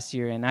last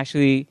year. And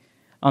actually,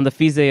 on the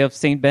feast day of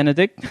St.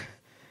 Benedict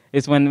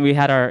is when we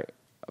had our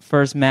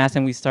first Mass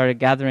and we started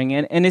gathering.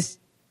 And it's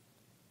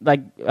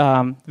like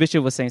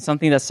Bishop was saying,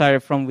 something that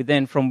started from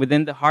within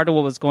the heart of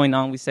what was going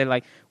on. We said,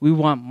 like, we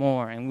want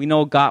more, and we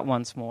know God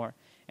wants more.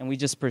 And we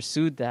just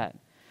pursued that.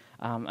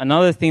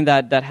 Another thing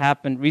that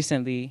happened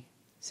recently,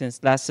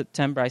 since last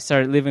September, I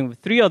started living with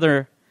 3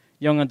 other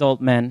young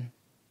adult men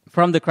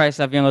from the Christ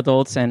Life Young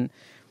Adults, and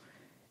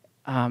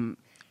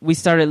we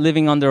started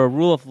living under a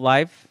rule of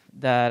life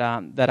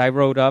that I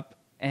wrote up.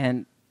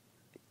 And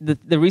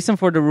the reason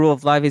for the rule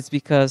of life is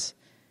because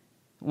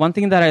one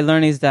thing that I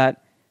learned is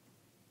that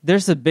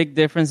there's a big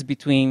difference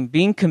between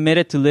being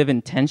committed to live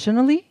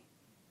intentionally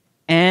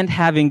and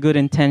having good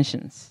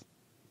intentions.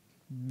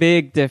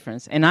 Big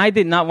difference. And I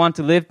did not want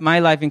to live my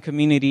life in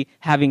community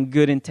having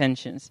good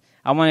intentions.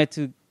 I wanted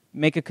to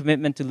make a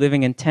commitment to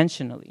living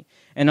intentionally.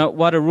 And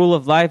what a rule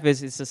of life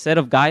is a set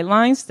of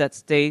guidelines that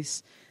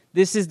states,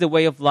 this is the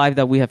way of life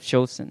that we have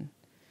chosen.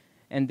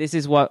 And this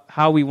is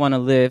how we want to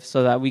live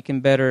so that we can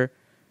better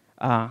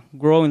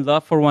grow in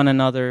love for one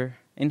another,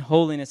 in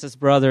holiness as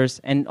brothers,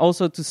 and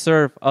also to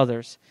serve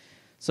others.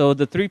 So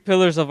the 3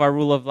 pillars of our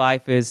rule of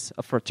life is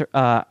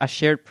a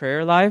shared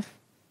prayer life.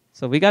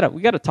 So we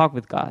gotta talk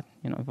with God,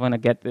 if we want to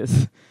get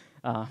this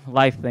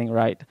life thing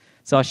right.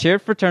 So a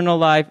shared fraternal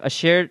life, a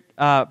shared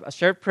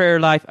prayer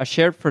life, a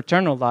shared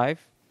fraternal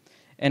life,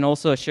 and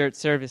also a shared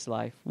service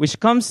life, which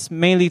comes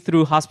mainly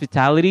through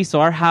hospitality.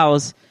 So our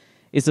house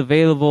is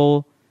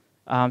available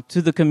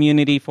to the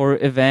community for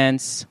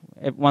events.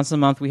 Once a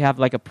month, we have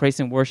like a praise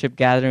and worship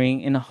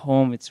gathering in a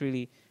home. It's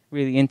really,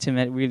 really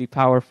intimate, really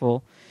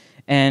powerful.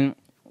 And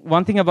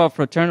one thing about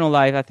fraternal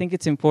life, I think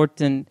it's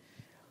important.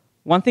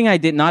 One thing I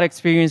did not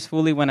experience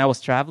fully when I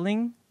was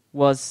traveling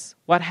was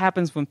what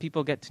happens when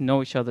people get to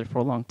know each other for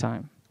a long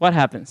time. What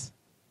happens?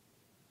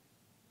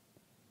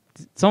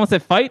 Someone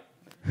said fight?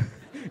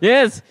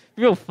 Yes,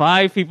 people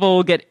fight,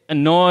 people get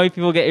annoyed,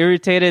 people get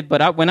irritated.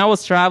 But when I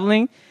was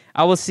traveling,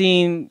 I was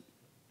seeing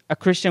a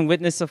Christian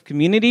witness of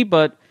community,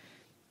 but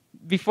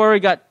before it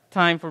got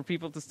time for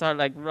people to start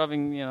like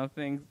rubbing,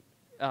 things,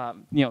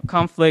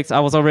 conflicts, I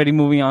was already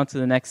moving on to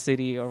the next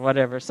city or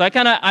whatever. So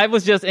I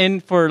was just in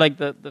for like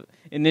the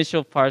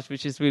initial parts,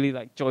 which is really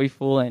like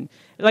joyful. And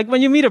like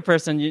when you meet a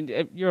person,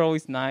 you're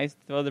always nice.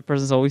 The other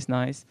person's always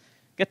nice.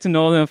 get to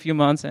know them in a few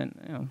months,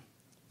 and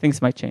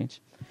things might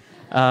change.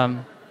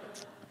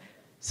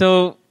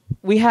 So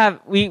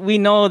we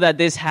know that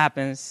this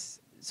happens.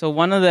 So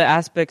one of the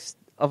aspects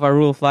of our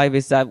rule of life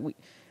is that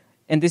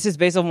and this is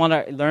based on what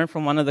I learned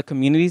from one of the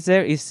communities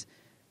there, is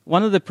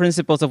one of the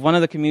principles of one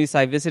of the communities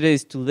I visited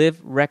is to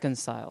live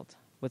reconciled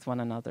with one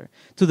another.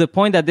 To the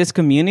point that this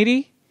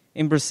community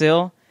in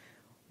Brazil,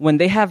 when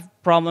they have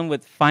problem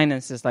with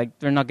finances, like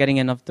they're not getting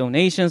enough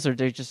donations or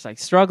they're just like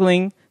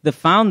struggling, the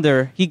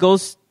founder, he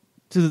goes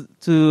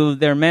to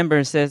their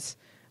members and says,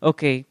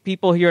 okay,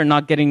 people here are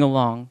not getting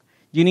along.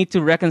 You need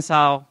to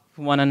reconcile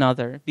one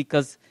another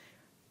because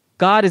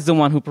God is the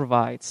one who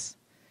provides.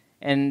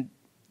 And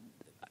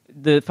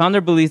the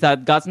founder believes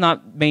that God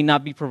may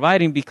not be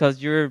providing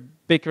because you're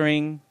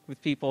bickering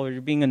with people or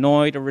you're being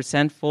annoyed or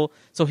resentful.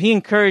 So he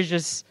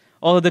encourages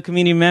all of the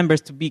community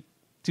members to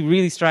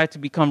really strive to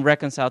become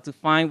reconciled, to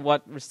find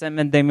what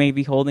resentment they may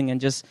be holding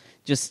and just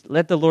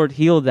let the Lord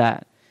heal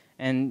that.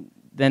 And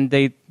then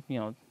they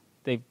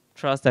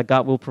trust that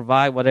God will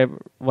provide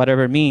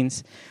whatever it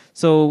means.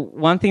 So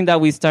one thing that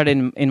we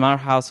started in our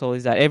household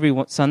is that every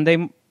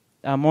Sunday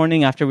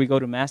morning after we go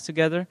to Mass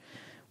together,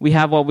 we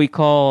have what we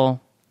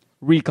call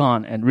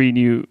recon and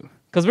renew.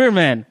 Because we're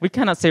men. We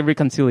cannot say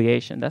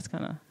reconciliation. That's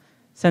kind of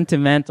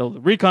sentimental.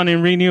 Recon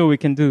and renew we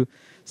can do.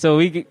 So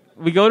we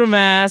go to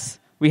Mass.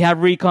 We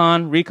have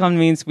recon. Recon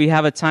means we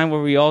have a time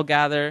where we all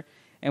gather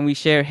and we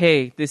share,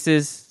 hey, this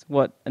is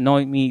what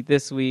annoyed me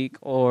this week.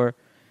 Or,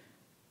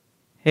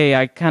 hey,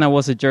 I kind of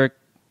was a jerk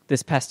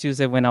this past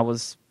Tuesday when I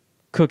was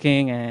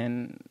cooking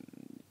and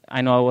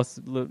I know I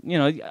was,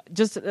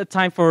 just a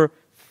time for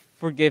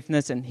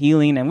forgiveness and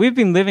healing. And we've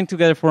been living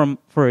together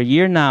for a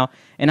year now,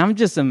 and I'm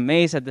just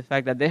amazed at the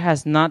fact that there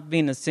has not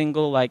been a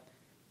single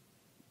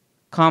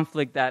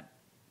conflict that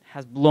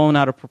has blown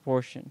out of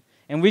proportion.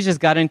 And we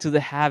just got into the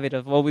habit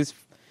of always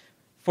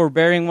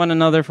forbearing one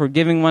another,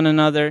 forgiving one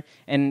another,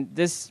 and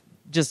this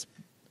just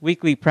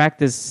weekly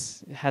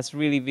practice has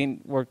really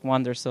worked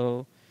wonders.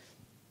 So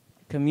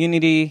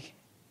community,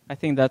 I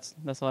think that's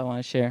all I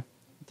want to share.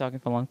 I'm talking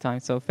for a long time,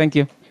 so thank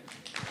you.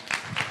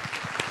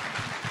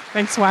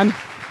 Thanks, Juan.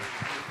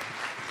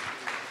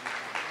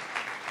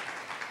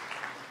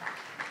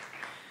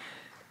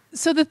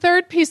 So the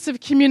third piece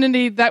of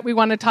community that we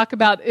want to talk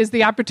about is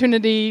the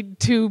opportunity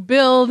to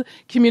build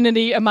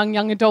community among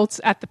young adults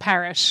at the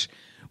parish.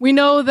 We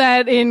know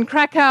that in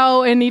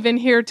Krakow and even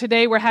here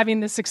today, we're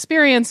having this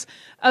experience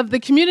of the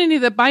community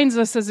that binds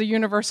us as a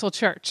universal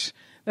church.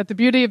 That the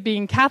beauty of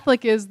being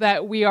Catholic is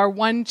that we are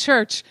one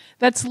church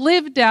that's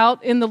lived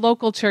out in the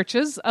local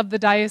churches of the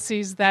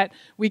diocese that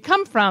we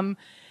come from.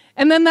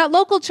 And then that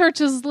local church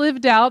is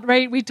lived out,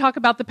 right? We talk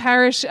about the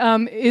parish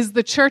is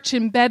the church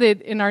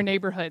embedded in our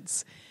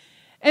neighborhoods.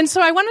 And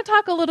so I want to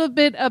talk a little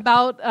bit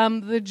about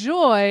the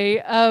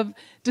joy of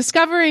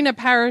discovering a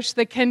parish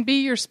that can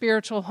be your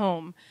spiritual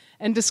home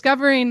and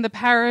discovering the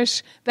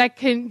parish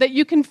that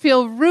you can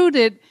feel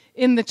rooted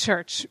in the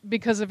church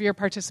because of your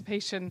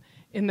participation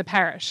in the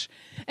parish.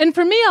 And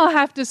for me, I'll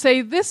have to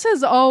say, this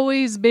has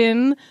always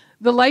been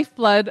the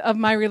lifeblood of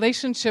my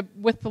relationship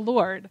with the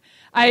Lord.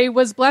 I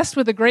was blessed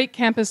with a great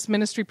campus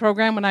ministry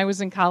program when I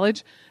was in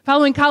college.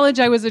 Following college,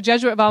 I was a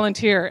Jesuit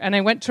volunteer, and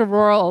I went to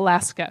rural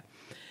Alaska.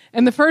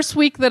 And the first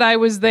week that I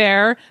was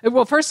there,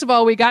 well, first of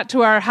all, we got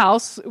to our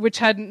house, which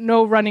had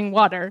no running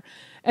water.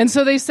 And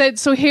so they said,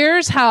 so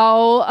here's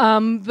how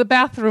the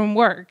bathroom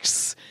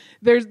works.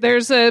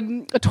 There's a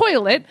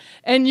toilet,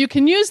 and you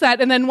can use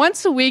that. And then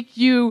once a week,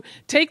 you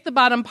take the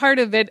bottom part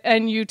of it,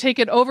 and you take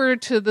it over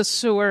to the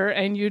sewer,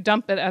 and you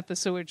dump it at the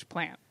sewage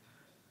plant.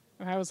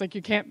 And I was like,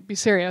 you can't be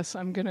serious.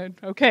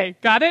 Okay,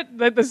 got it?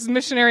 This is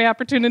missionary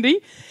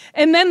opportunity.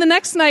 And then the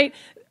next night,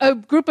 a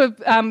group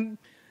of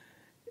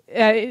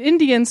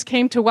Indians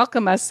came to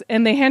welcome us,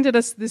 and they handed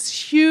us this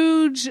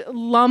huge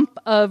lump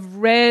of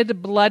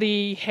red,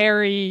 bloody,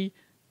 hairy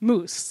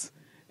moose.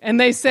 And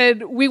they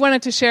said, we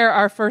wanted to share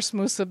our first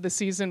moose of the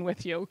season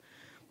with you.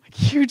 Like,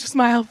 huge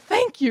smile,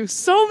 thank you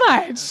so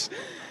much.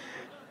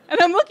 And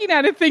I'm looking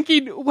at it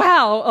thinking,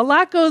 wow, a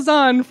lot goes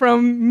on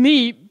from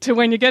meat to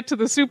when you get to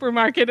the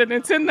supermarket and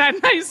it's in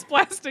that nice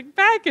plastic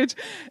package.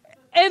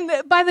 And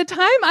by the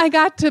time I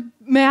got to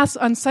Mass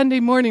on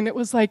Sunday morning, it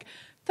was like,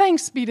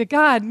 thanks be to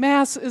God,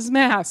 Mass is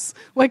Mass.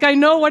 Like, I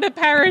know what a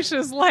parish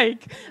is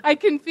like. I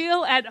can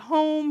feel at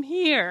home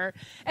here.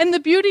 And the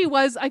beauty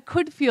was I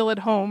could feel at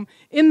home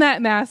in that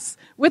Mass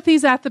with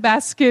these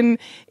Athabascan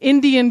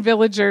Indian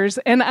villagers,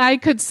 and I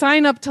could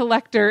sign up to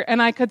lector,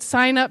 and I could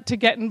sign up to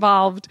get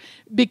involved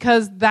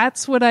because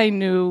that's what I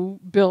knew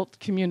built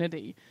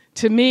community.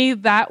 To me,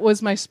 that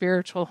was my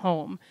spiritual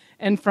home.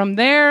 And from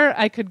there,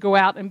 I could go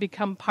out and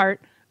become part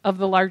of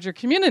the larger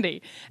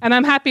community. And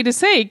I'm happy to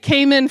say,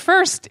 came in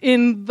first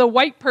in the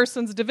white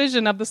person's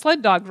division of the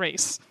sled dog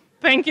race.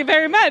 Thank you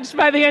very much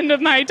by the end of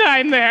my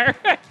time there.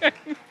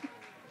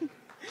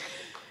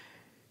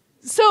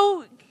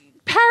 So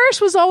parish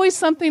was always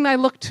something I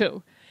looked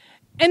to.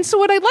 And so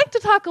what I'd like to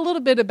talk a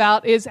little bit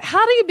about is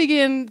how do you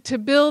begin to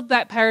build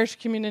that parish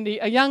community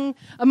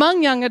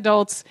among young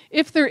adults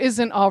if there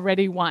isn't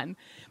already one?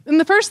 And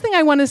the first thing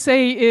I want to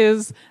say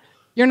is,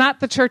 you're not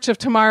the church of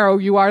tomorrow,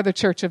 you are the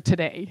church of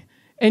today.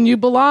 And you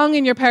belong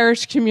in your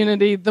parish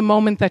community the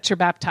moment that you're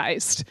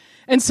baptized.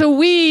 And so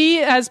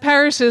we, as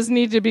parishes,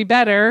 need to be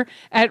better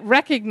at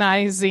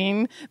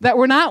recognizing that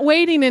we're not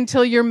waiting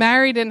until you're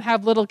married and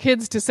have little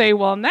kids to say,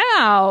 well,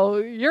 now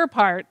you're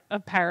part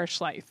of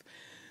parish life.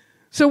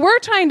 So we're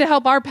trying to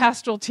help our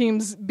pastoral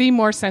teams be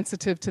more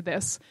sensitive to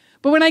this.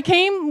 But when I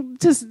came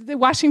to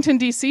Washington,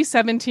 D.C.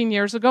 17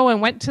 years ago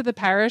and went to the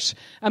parish,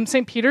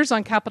 St. Peter's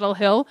on Capitol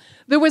Hill,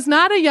 there was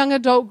not a young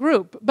adult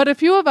group, but a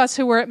few of us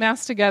who were at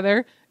Mass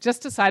together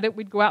just decided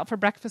we'd go out for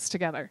breakfast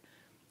together.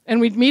 And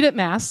we'd meet at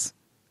Mass,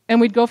 and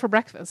we'd go for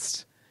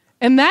breakfast.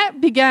 And that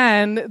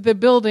began the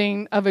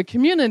building of a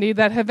community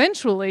that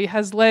eventually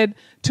has led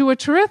to a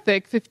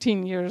terrific,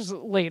 15 years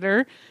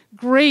later,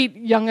 great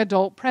young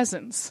adult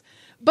presence.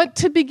 But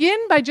to begin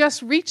by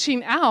just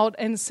reaching out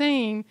and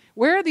saying,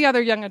 where are the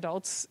other young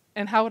adults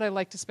and how would I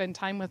like to spend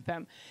time with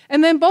them?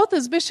 And then both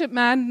as Bishop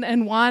Madden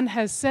and Juan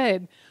has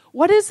said,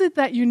 what is it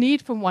that you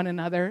need from one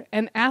another,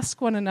 and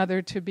ask one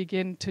another to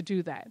begin to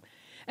do that.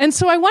 And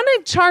so I want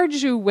to charge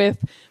you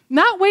with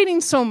not waiting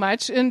so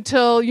much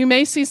until you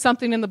may see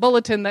something in the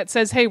bulletin that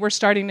says, hey, we're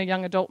starting a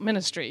young adult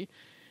ministry.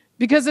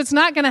 Because it's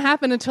not going to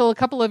happen until a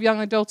couple of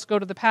young adults go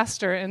to the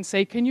pastor and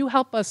say, can you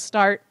help us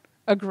start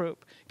a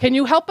group? Can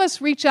you help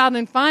us reach out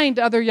and find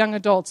other young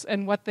adults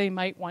and what they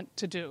might want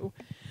to do?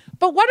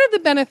 But what are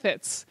the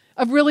benefits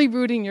of really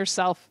rooting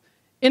yourself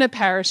in a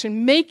parish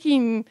and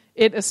making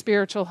it a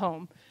spiritual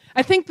home?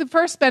 I think the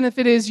first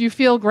benefit is you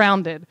feel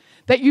grounded,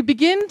 that you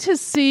begin to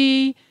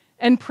see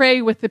and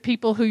pray with the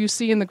people who you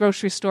see in the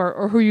grocery store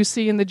or who you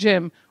see in the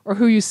gym or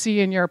who you see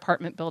in your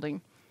apartment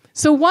building.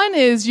 So one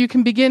is you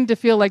can begin to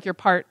feel like you're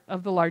part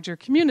of the larger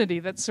community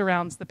that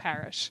surrounds the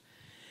parish.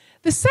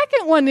 The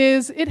second one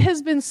is, it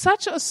has been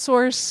such a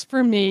source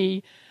for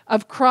me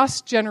of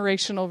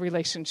cross-generational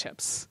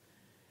relationships,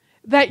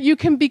 that you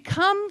can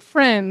become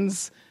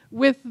friends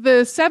with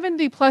the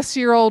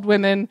 70-plus-year-old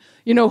women,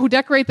 who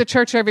decorate the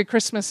church every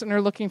Christmas and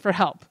are looking for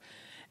help.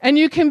 And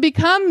you can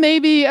become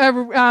maybe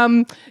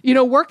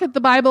work at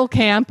the Bible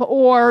camp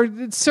or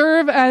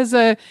serve as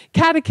a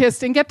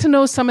catechist and get to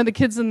know some of the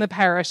kids in the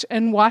parish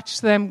and watch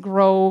them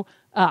grow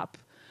up.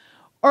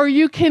 Or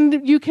you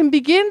can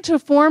begin to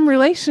form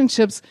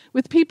relationships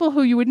with people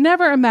who you would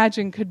never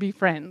imagine could be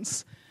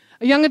friends.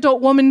 A young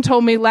adult woman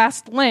told me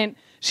last Lent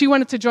she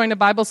wanted to join a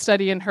Bible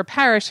study in her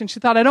parish, and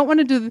she thought, I don't want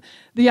to do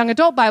the young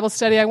adult Bible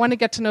study, I want to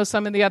get to know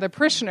some of the other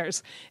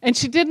parishioners. And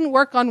she didn't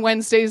work on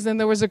Wednesdays, and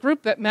there was a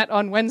group that met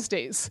on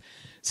Wednesdays.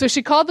 So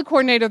she called the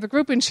coordinator of the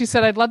group, and she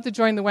said, I'd love to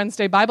join the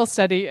Wednesday Bible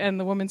study. And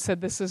the woman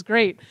said, this is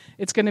great.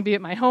 It's going to be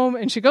at my home.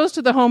 And she goes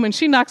to the home, and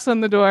she knocks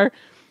on the door.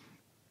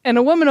 And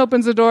a woman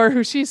opens the door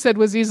who she said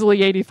was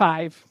easily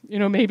 85,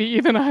 maybe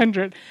even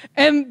 100.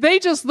 And they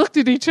just looked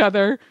at each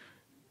other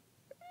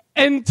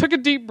and took a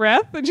deep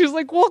breath. And she was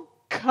like, well,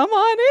 come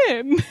on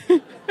in.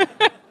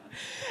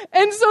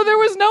 And so there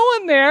was no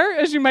one there,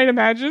 as you might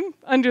imagine,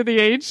 under the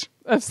age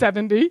of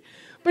 70.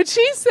 But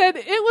she said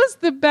it was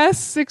the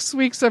best 6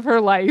 weeks of her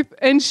life.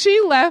 And she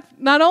left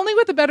not only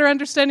with a better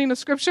understanding of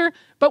Scripture,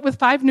 but with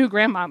 5 new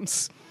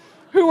grandmoms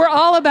who were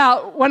all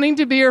about wanting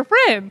to be her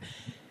friend.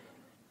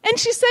 And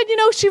she said,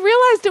 she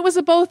realized it was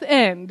a both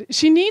end.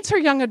 She needs her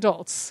young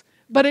adults,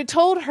 but it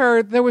told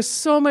her there was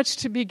so much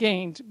to be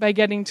gained by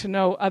getting to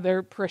know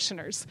other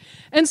parishioners.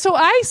 And so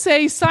I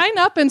say, sign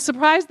up and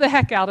surprise the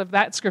heck out of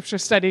that scripture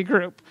study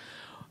group.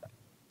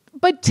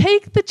 But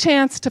take the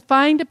chance to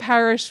find a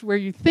parish where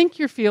you think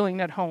you're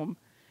feeling at home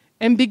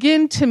and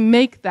begin to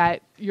make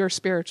that your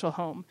spiritual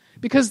home.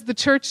 Because the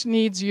church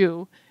needs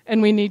you,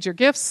 and we need your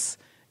gifts,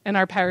 and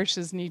our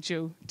parishes need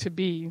you to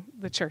be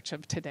the church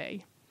of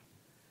today.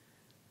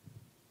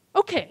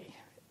 Okay,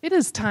 it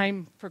is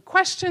time for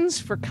questions,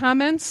 for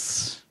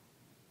comments.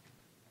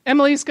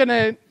 Emily's going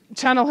to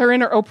channel her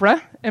inner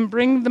Oprah and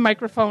bring the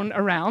microphone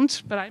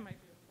around, but I might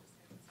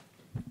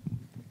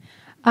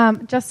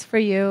be just for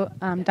you,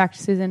 Dr.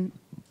 Susan,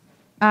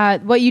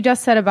 what you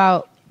just said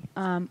about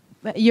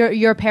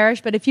your parish,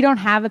 but if you don't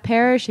have a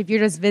parish, if you're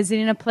just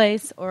visiting a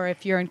place, or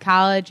if you're in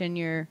college and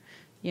you're,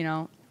 you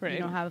don't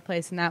have a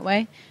place in that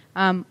way,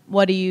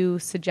 what do you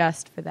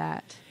suggest for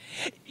that?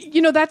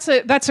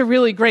 That's a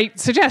really great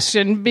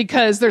suggestion,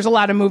 because there's a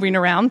lot of moving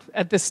around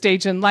at this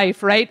stage in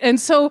life, right? And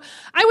so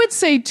I would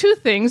say 2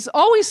 things.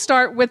 Always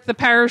start with the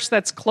parish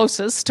that's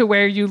closest to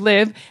where you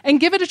live and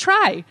give it a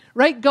try,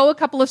 right? Go a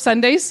couple of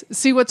Sundays,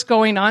 see what's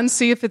going on,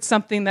 see if it's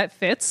something that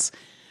fits.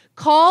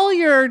 Call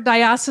your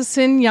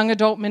diocesan young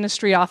adult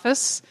ministry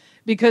office,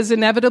 because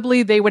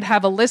inevitably they would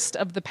have a list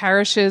of the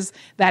parishes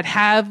that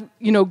have,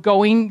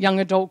 going young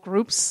adult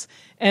groups.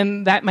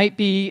 And that might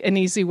be an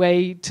easy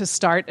way to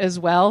start as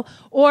well.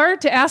 Or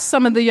to ask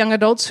some of the young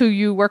adults who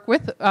you work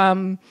with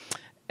where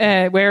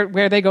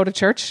they go to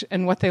church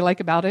and what they like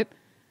about it.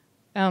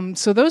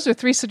 So those are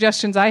 3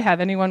 suggestions I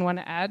have. Anyone want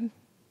to add?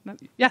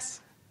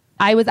 Yes?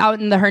 I was out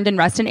in the Herndon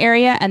Reston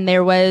area, and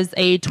there was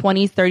a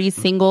 20-30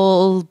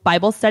 single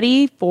Bible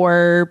study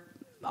for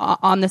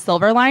on the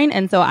Silver Line.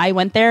 And so I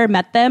went there,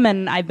 met them,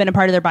 and I've been a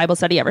part of their Bible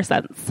study ever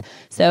since.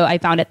 So I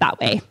found it that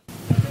way.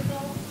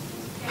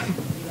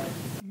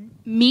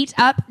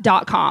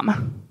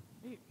 Meetup.com.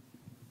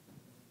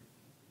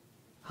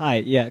 Hi,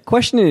 yeah.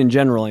 Question in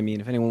general,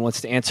 if anyone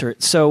wants to answer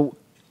it. So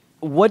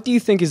what do you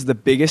think is the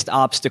biggest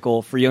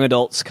obstacle for young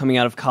adults coming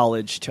out of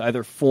college to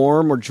either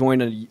form or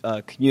join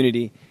a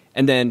community?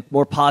 And then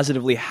more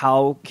positively,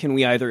 how can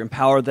we either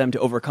empower them to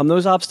overcome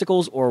those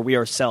obstacles or we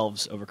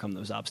ourselves overcome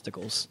those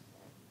obstacles?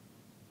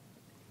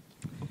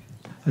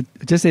 I'll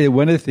just say that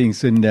one of the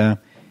things,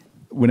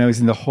 when I was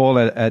in the hall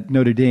at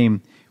Notre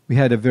Dame, we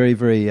had a very,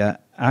 very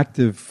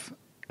active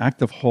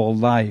hall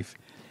life.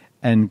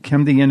 And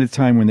come the end of the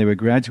time when they were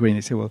graduating,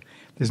 they said, well,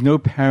 there's no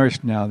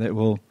parish now that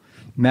will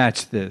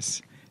match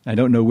this. I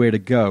don't know where to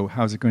go.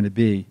 How's it going to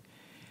be?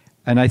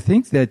 And I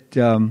think that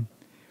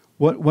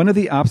one of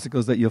the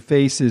obstacles that you'll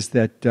face is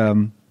that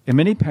in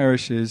many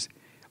parishes,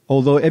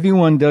 although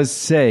everyone does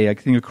say, I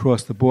think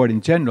across the board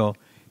in general,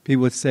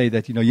 people would say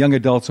that, young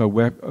adults are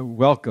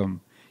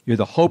welcome. You're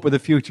the hope of the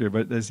future.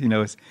 But there's,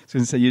 so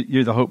say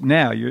you're the hope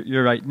now.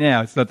 You're right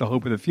now. It's not the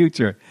hope of the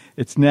future.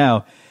 It's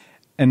now.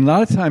 And a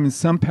lot of time in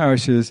some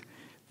parishes,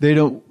 they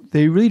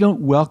really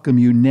don't welcome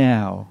you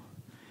now.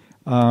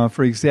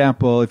 For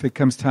example, if it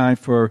comes time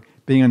for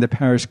being on the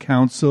parish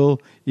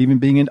council, even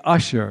being an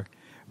usher,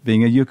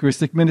 being a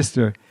Eucharistic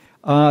minister,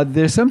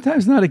 there's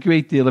sometimes not a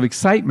great deal of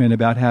excitement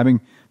about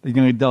having the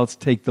young adults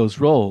take those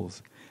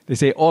roles. They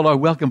say, all are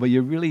welcome, but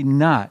you're really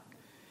not.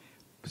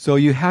 So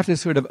you have to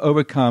sort of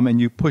overcome and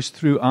you push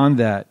through on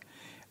that.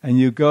 And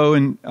you go,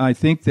 and I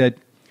think that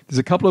there's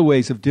a couple of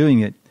ways of doing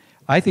it.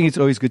 I think it's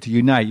always good to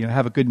unite.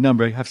 Have a good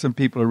number, have some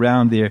people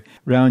around you,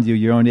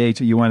 your own age,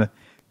 that you want to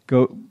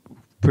go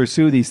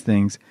pursue these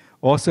things.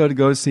 Also to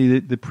go see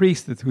the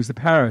priest who's the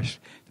parish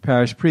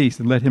priest,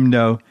 and let him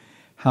know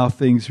how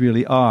things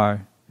really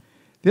are.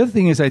 The other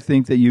thing is, I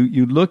think that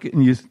you look at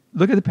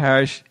the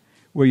parish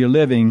where you're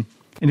living,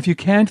 and if you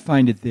can't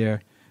find it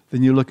there,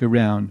 then you look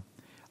around.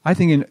 I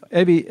think in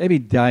every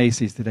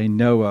diocese that I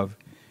know of,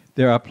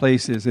 there are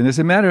places, and as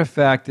a matter of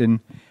fact, and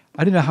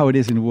I don't know how it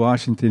is in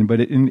Washington, but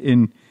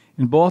in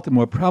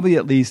Baltimore, probably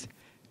at least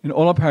in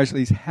all our parishes, at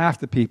least half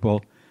the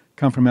people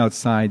come from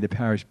outside the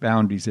parish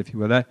boundaries, if you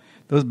will.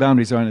 Those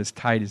boundaries aren't as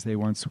tight as they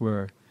once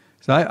were.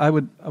 So I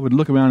would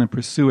look around and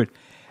pursue it.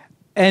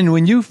 And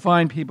when you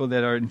find people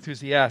that are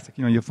enthusiastic,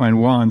 you'll find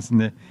Juans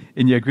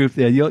in your group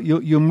there.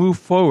 You'll move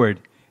forward,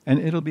 and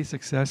it'll be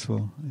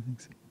successful. I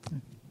think so.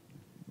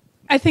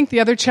 I think the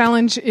other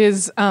challenge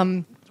is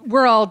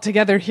we're all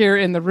together here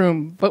in the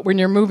room, but when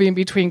you're moving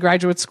between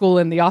graduate school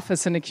and the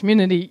office and a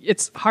community,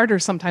 it's harder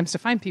sometimes to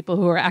find people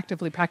who are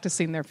actively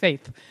practicing their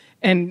faith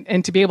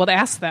and to be able to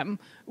ask them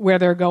where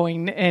they're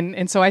going.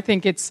 And so I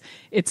think it's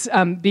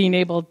being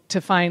able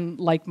to find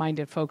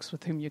like-minded folks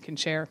with whom you can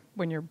share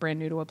when you're brand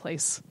new to a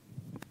place.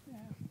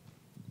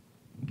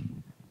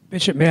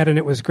 Bishop Madden,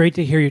 it was great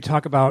to hear you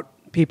talk about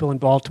people in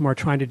Baltimore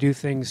trying to do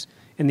things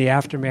in the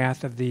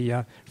aftermath of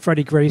the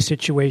Freddie Gray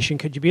situation.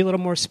 Could you be a little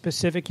more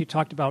specific? You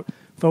talked about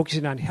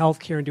focusing on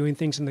healthcare and doing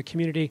things in the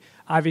community.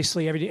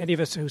 Obviously, any of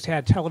us who's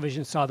had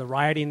television saw the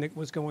rioting that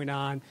was going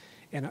on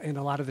and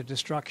a lot of the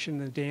destruction,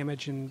 the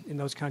damage, and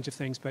those kinds of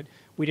things. But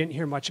we didn't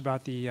hear much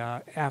about the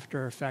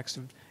after effects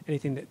of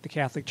anything that the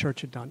Catholic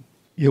Church had done.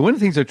 Yeah, one of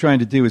the things we're trying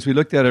to do is we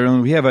looked at our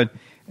own. We have an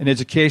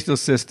educational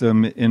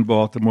system in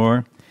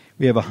Baltimore.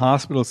 We have a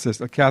hospital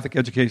system, a Catholic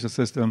educational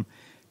system,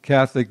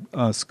 Catholic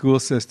school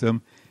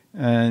system,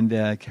 and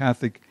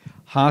Catholic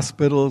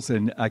hospitals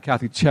and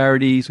Catholic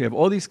charities. We have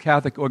all these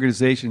Catholic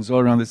organizations all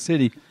around the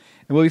city.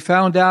 And what we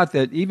found out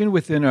that even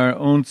within our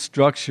own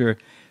structure,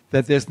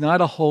 that there's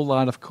not a whole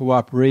lot of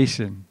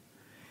cooperation.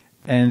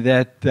 And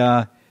that,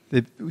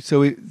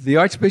 the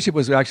Archbishop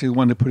was actually the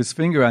one to put his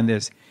finger on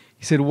this.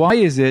 He said, why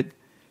is it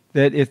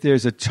that if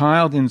there's a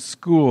child in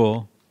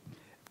school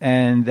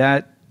and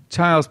that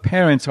child's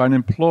parents are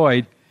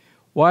unemployed,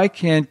 why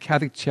can't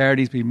Catholic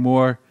charities be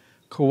more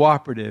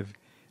cooperative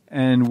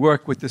and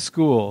work with the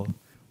school?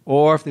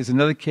 Or if there's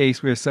another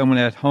case where someone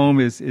at home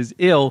is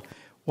ill,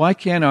 why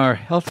can't our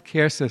health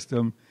care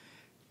system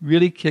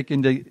really kick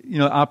into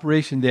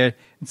operation there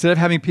instead of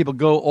having people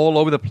go all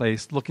over the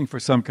place looking for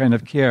some kind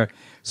of care?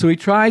 So we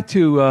try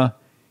to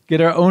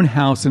get our own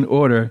house in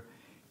order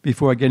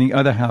before getting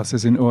other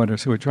houses in order.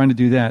 So we're trying to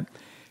do that.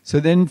 So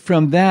then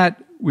from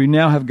that, we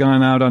now have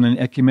gone out on an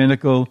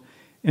ecumenical,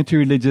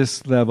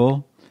 interreligious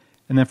level.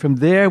 And then from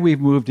there, we've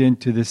moved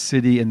into the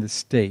city and the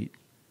state.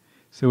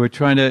 So we're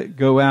trying to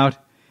go out,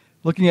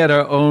 looking at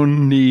our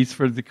own needs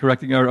for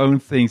correcting our own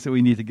things that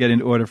we need to get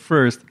in order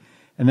first,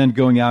 and then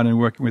going out and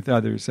working with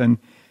others. And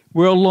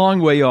we're a long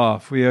way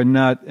off. We are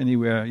not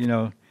anywhere,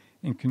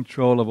 in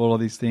control of all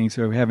of these things,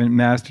 or we haven't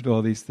mastered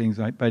all these things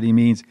by any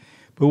means.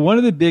 But one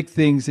of the big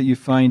things that you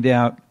find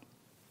out,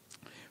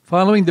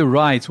 following the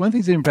riots, one of the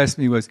things that impressed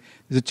me was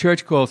there's a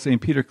church called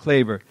St. Peter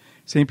Claver.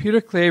 St.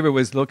 Peter Claver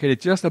was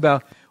located just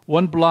about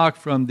one block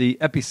from the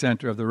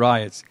epicenter of the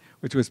riots,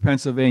 which was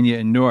Pennsylvania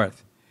and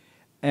North.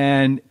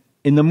 And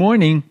in the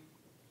morning,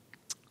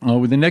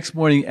 the next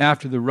morning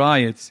after the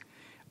riots,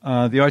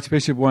 the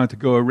Archbishop wanted to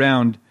go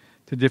around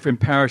to different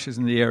parishes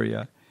in the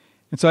area.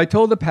 And so I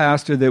told the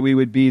pastor that we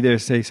would be there,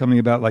 say something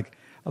about like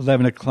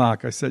 11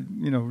 o'clock. I said,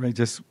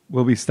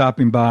 we'll be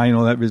stopping by and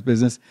all that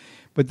business.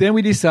 But then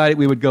we decided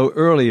we would go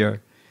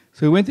earlier.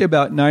 So we went there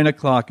about 9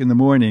 o'clock in the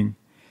morning.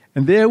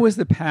 And there was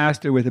the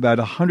pastor with about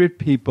 100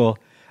 people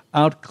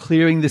out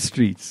clearing the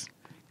streets.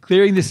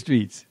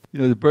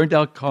 The burnt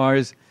out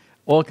cars,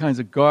 all kinds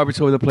of garbage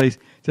all over the place,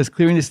 just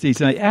clearing the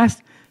streets. And I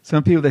asked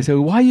some people, they said,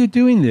 well, why are you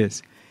doing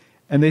this?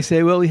 And they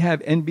say, well, we have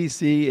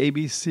NBC,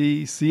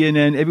 ABC,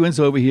 CNN, everyone's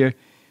over here.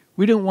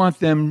 We don't want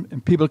them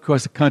and people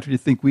across the country to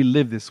think we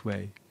live this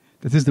way,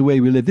 that this is the way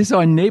we live. This is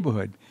our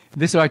neighborhood.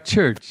 This is our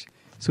church.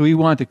 So we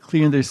want to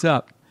clean this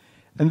up.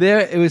 And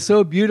there, it was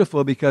so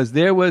beautiful because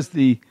there was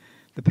the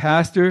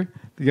pastor,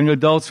 the young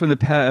adults from the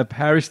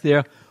parish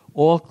there,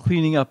 all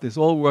cleaning up this,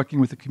 all working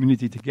with the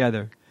community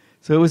together.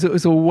 So it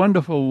was a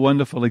wonderful,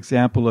 wonderful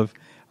example of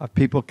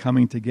people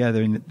coming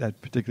together in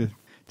that particular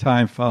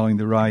time following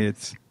the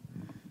riots.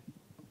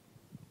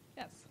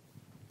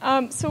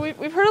 So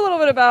we've heard a little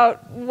bit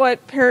about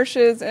what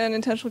parishes and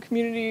intentional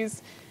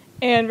communities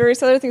and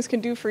various other things can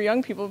do for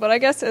young people, but I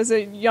guess as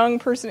a young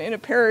person in a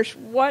parish,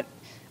 what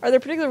are there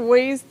particular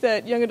ways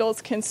that young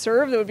adults can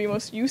serve that would be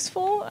most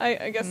useful?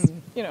 I guess,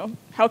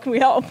 how can we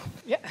help?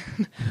 Yeah,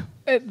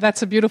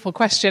 that's a beautiful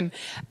question.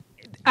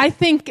 I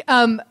think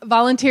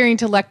volunteering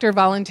to lector,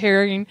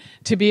 volunteering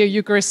to be a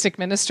Eucharistic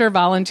minister,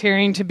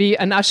 volunteering to be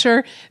an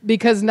usher,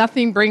 because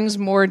nothing brings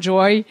more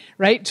joy,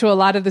 right, to a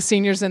lot of the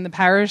seniors in the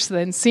parish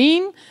than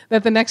seeing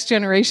that the next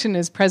generation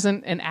is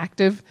present and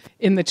active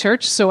in the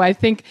church. So I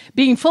think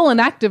being full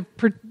and active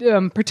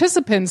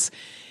participants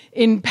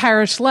in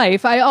parish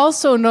life. I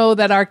also know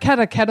that our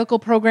catechetical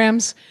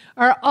programs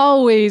are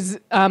always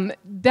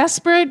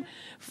desperate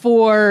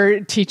for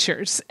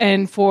teachers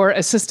and for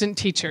assistant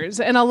teachers.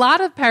 And a lot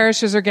of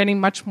parishes are getting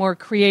much more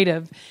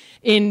creative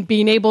in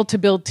being able to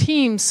build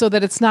teams so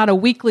that it's not a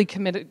weekly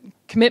commitment,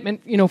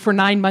 for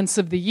 9 months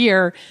of the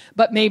year,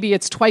 but maybe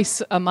it's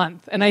twice a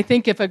month. And I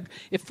think if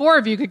 4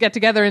 of you could get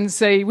together and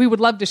say, we would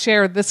love to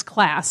share this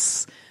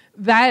class,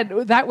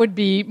 that would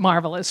be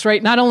marvelous,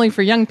 right? Not only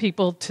for young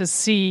people to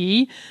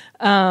see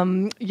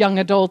young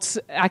adults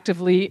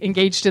actively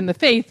engaged in the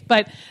faith,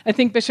 but I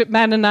think Bishop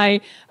Madden and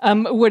I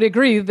would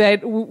agree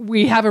that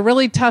we have a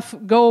really tough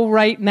go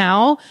right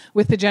now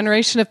with the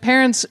generation of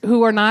parents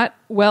who are not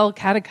well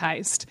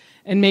catechized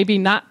and maybe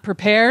not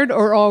prepared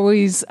or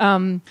always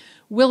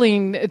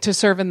willing to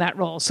serve in that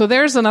role. So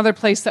there's another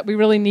place that we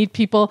really need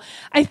people.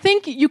 I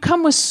think you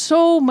come with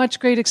so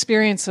much great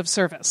experience of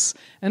service,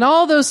 and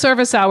all those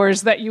service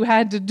hours that you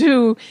had to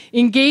do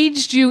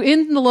engaged you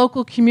in the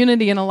local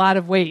community in a lot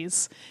of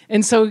ways.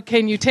 And so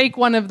can you take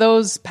one of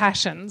those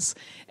passions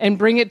and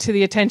bring it to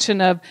the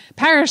attention of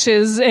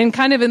parishes and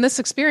kind of in this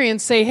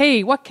experience say,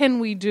 hey, what can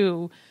we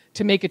do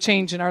to make a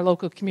change in our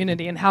local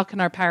community, and how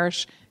can our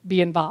parish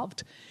be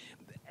involved?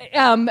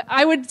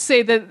 I would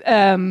say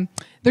that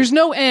there's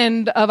no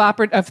end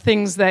of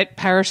things that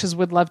parishes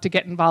would love to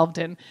get involved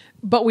in,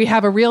 but we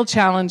have a real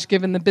challenge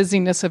given the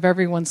busyness of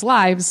everyone's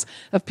lives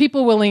of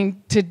people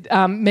willing to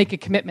make a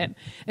commitment.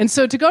 And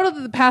so to go to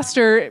the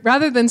pastor,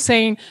 rather than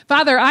saying,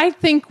 Father, I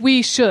think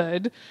we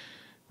should,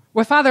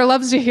 what Father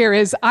loves to hear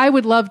is, I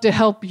would love to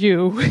help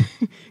you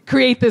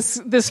create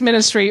this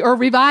ministry or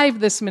revive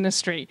this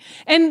ministry.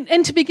 And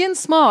to begin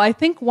small, I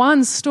think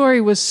Juan's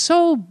story was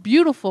so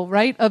beautiful,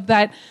 right? Of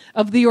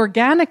the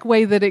organic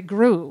way that it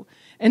grew.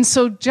 And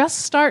so just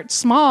start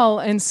small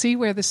and see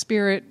where the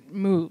Spirit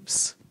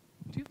moves.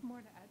 Do you have more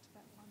to add to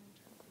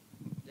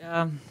that,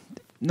 Juan?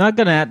 Not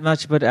going to add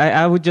much, but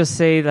I would just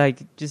say,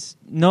 just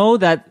know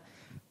that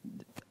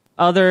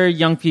other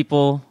young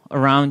people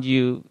around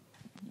you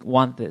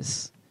want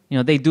this.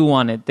 They do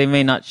want it. They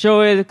may not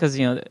show it because,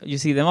 you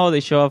see them,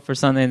 they show up for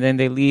Sunday and then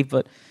they leave.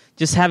 But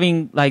just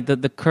having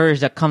the courage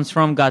that comes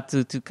from God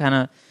to kind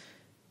of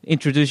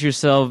introduce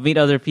yourself, meet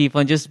other people,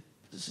 and just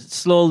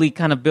slowly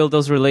kind of build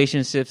those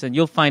relationships. And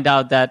you'll find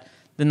out that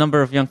the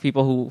number of young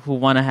people who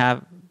want to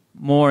have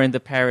more in the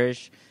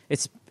parish,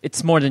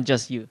 it's more than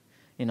just you.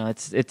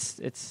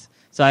 It's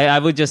so I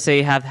would just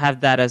say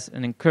have that as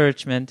an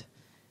encouragement,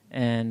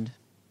 and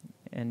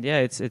yeah,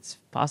 it's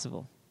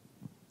possible.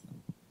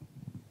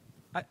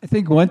 I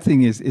think one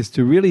thing is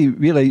to really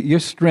your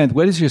strength.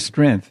 What is your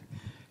strength?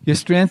 Your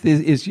strength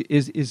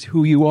is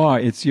who you are.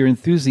 It's your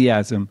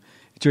enthusiasm.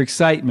 It's your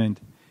excitement.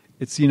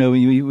 It's when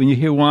you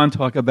hear Juan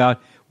talk about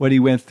what he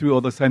went through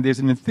all the time, there's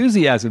an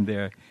enthusiasm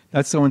there.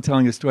 Not someone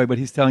telling a story, but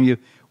he's telling you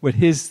what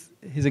his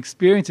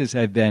experiences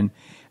have been.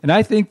 And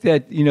I think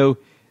that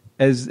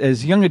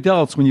as young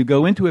adults, when you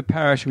go into a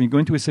parish, when you go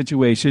into a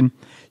situation,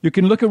 you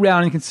can look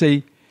around and you can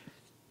say,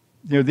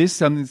 there's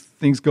some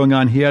things going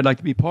on here I'd like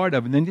to be part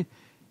of, and then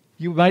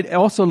you might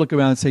also look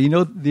around and say,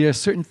 there are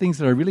certain things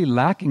that are really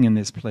lacking in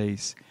this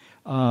place.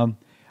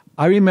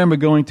 I remember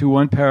going to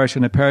one parish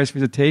on a parish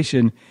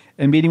visitation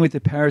and meeting with the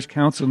parish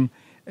council,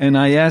 and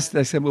I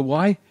said, well,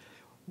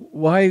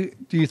 why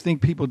do you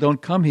think people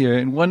don't come here?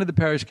 And one of the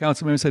parish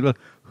council members said, well,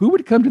 who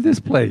would come to this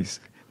place?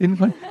 Who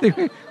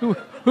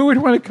would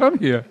want to come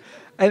here?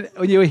 And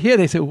when you hear,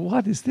 they say,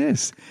 "What is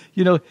this?"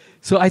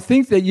 So I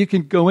think that you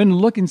can go in and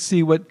look and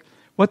see what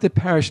the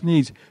parish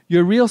needs.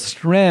 Your real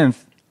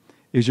strength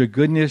is your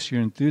goodness,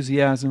 your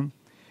enthusiasm,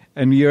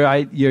 and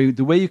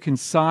the way you can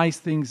size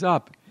things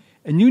up.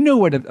 And you know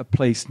what a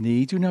place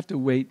needs. You don't have to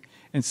wait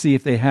and see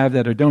if they have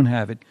that or don't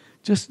have it.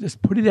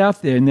 Just put it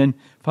out there and then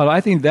follow.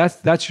 I think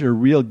that's your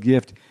real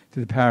gift to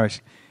the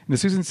parish. And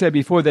as Susan said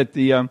before, that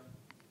the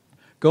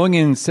going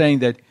in and saying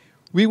that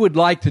we would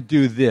like to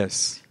do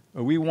this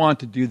or we want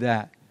to do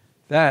that,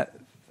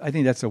 I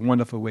think that's a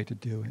wonderful way to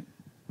do it.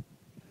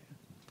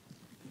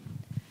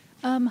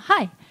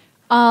 Hi.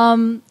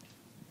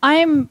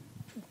 I'm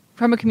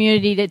from a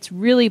community that's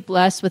really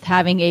blessed with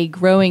having a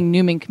growing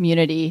Newman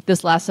community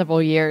this last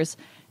several years.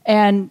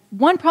 And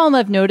one problem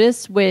I've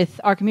noticed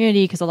with our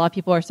community, because a lot of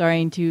people are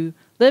starting to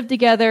live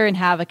together and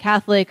have a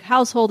Catholic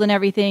household and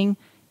everything,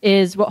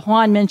 is what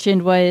Juan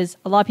mentioned was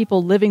a lot of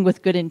people living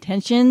with good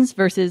intentions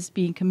versus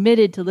being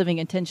committed to living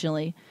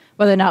intentionally,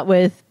 whether or not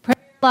with prayer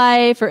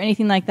life or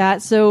anything like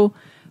that. So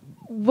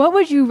what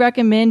would you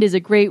recommend is a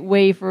great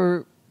way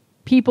for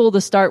people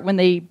to start when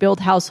they build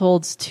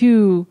households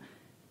to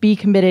be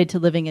committed to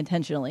living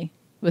intentionally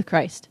with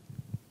Christ?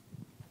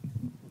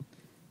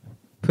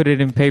 Put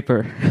it in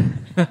paper.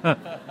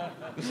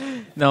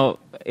 No,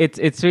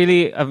 it's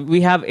really,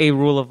 we have a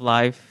rule of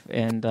life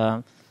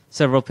and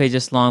several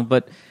pages long,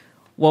 but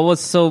what was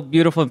so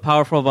beautiful and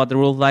powerful about the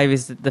rule of life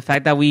is the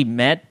fact that we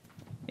met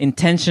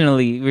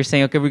intentionally. We're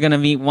saying, okay, we're going to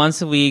meet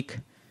once a week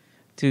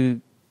to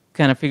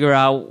kind of figure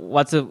out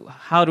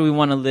how do we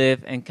want to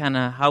live and kind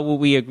of how will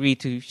we agree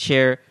to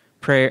share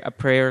a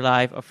prayer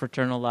life, a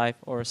fraternal life,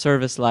 or a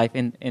service life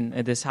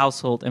in this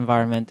household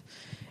environment.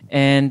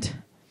 And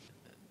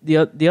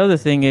the other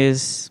thing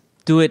is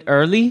do it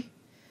early,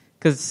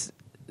 because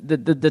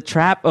the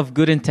trap of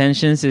good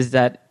intentions is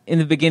that in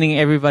the beginning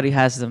everybody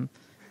has them.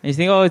 And you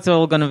think, it's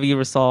all going to be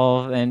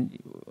resolved and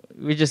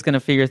we're just going to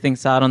figure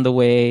things out on the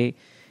way.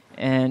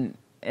 And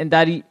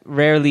that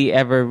rarely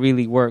ever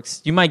really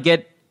works. You might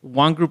get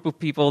one group of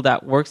people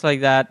that works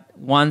like that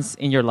once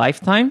in your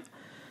lifetime,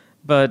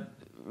 but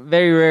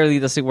very rarely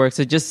does it work.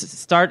 So just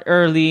start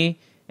early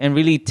and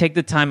really take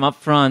the time up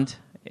front.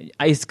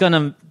 It's going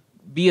to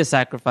be a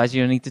sacrifice.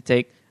 You need to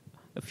take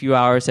a few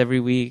hours every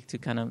week to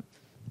kind of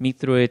meet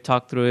through it,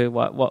 talk through it,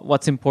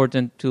 what's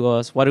important to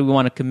us, what do we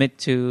want to commit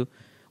to,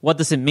 what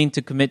does it mean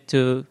to commit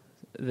to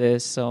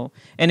this. So,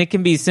 and it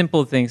can be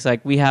simple things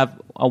like we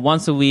have a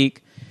once a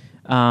week,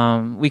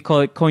 we call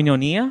it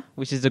koinonia,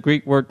 which is the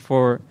Greek word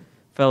for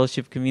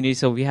fellowship community.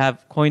 So we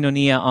have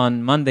koinonia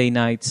on Monday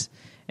nights,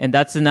 and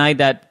that's the night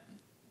that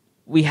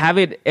we have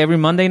it every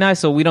Monday night,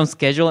 so we don't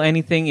schedule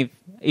anything.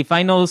 If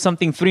I know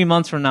something 3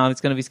 months from now,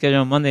 it's going to be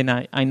scheduled on Monday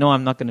night, I know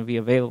I'm not going to be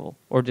available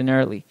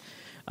ordinarily.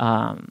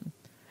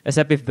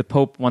 Except if the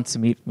Pope wants to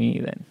meet me,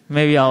 then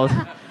maybe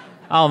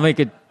I'll make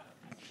it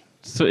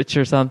switch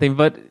or something.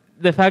 But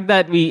the fact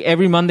that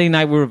every Monday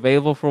night we're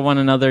available for one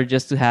another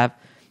just to have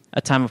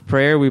a time of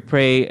prayer. We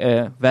pray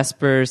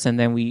Vespers, and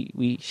then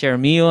we share a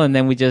meal, and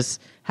then we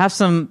just have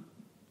some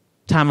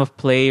time of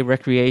play,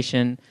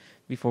 recreation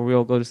before we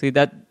all go to sleep.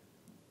 That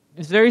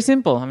is very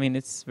simple. I mean,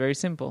 it's very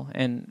simple.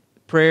 And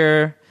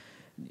prayer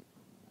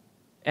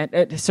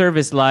and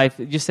service life,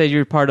 you said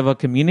you're part of a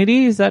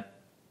community. Is that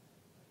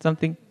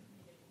something?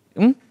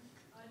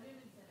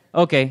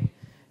 Okay.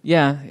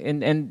 Yeah,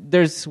 and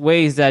there's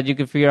ways that you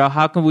can figure out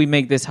how can we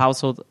make this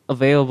household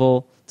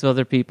available to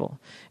other people.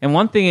 And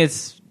one thing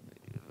is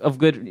of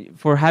good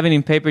for having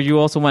in paper, you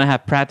also want to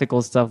have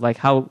practical stuff like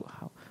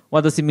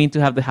what does it mean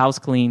to have the house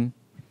clean?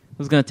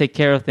 Who's going to take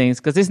care of things?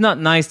 Because it's not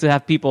nice to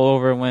have people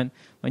over when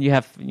you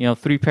have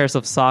 3 pairs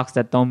of socks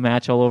that don't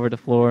match all over the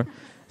floor,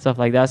 stuff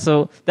like that.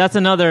 So that's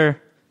another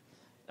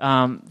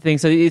thing.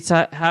 So it's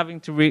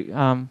having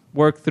to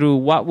work through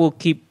what will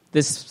keep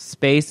this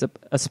space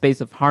a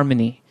space of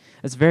harmony.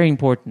 It's very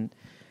important.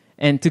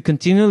 And to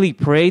continually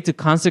pray, to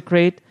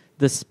consecrate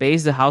the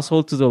space, the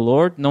household to the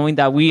Lord, knowing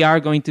that we are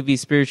going to be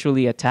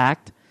spiritually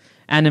attacked.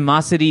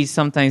 Animosity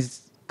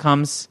sometimes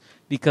comes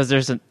because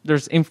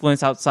there's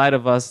influence outside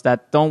of us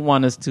that don't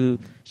want us to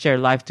share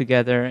life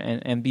together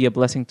and be a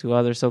blessing to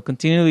others. So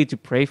continually to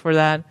pray for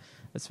that,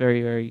 that's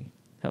very, very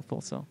helpful.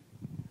 So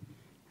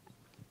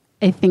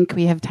I think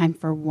we have time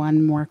for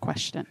one more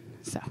question.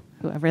 So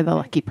whoever the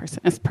lucky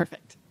person is,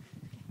 perfect.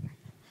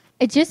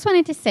 I just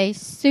wanted to say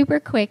super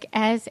quick,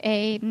 as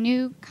a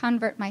new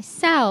convert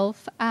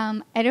myself,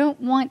 I don't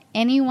want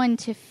anyone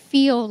to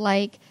feel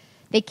like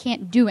they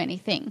can't do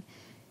anything.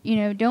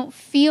 Don't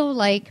feel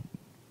like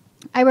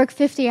I work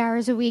 50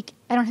 hours a week,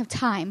 I don't have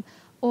time,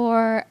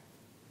 or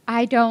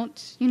I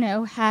don't,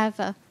 have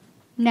a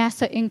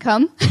NASA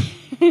income,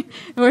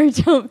 or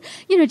don't,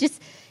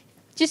 just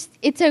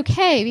it's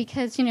okay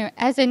because,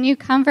 as a new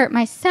convert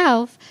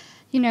myself,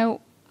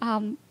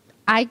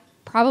 I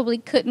probably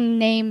couldn't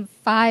name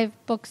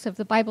 5 books of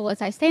the Bible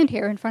as I stand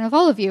here in front of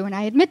all of you, and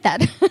I admit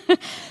that.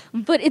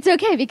 But it's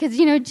okay because,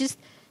 just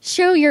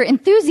show your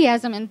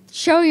enthusiasm and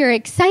show your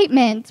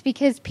excitement,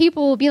 because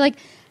people will be like,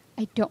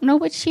 I don't know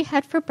what she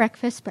had for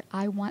breakfast, but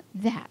I want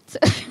that.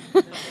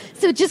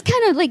 So just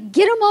kind of like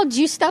get them all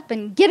juiced up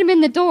and get them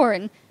in the door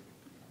and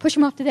push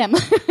them off to them.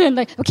 And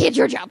like, okay, it's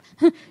your job.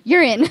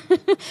 You're in.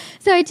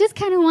 So I just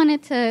kind of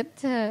wanted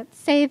to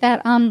say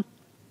that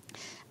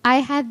I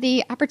had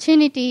the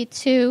opportunity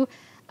to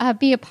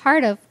be a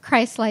part of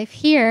Christ's life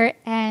here,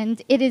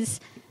 and it is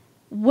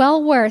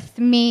well worth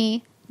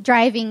me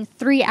driving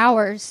 3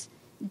 hours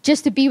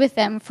just to be with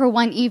them for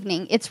one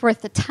evening. It's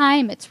worth the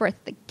time. It's worth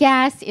the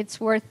gas. It's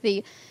worth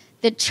the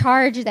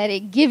charge that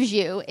it gives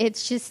you.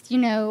 It's just,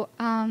 so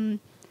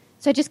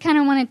I just kind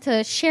of wanted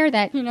to share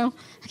that,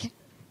 Okay.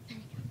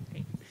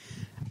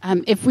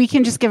 If we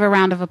can just give a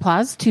round of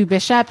applause to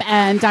Bishop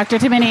and Dr.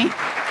 Timoney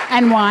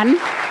and Juan.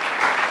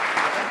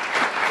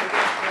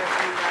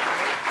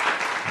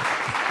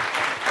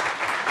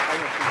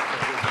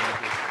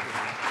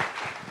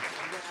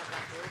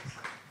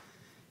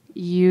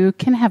 You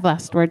can have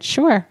last words.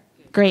 Sure.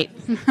 Great.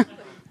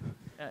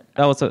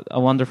 That was a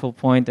wonderful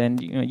point,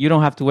 and you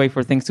don't have to wait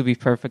for things to be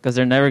perfect because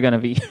they're never going to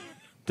be.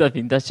 I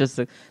mean, that's just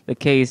the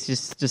case.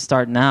 Just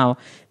start now.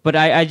 But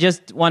I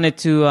just wanted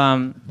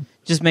to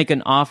just make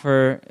an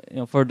offer,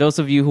 for those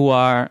of you who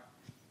are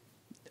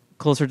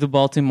closer to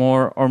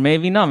Baltimore, or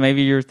maybe not,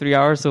 maybe you're 3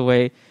 hours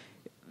away.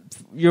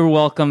 You're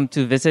welcome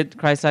to visit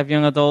Christ Life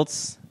Young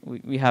Adults.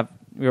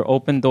 We're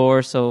open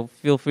doors, so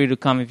feel free to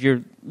come if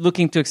you're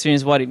looking to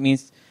experience what it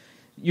means.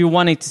 You're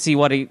wanting to see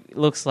what it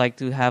looks like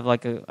to have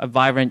like a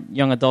vibrant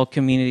young adult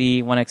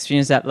community, want to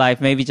experience that life,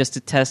 maybe just to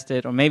test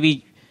it, or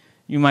maybe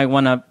you might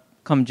want to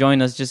come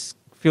join us. Just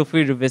feel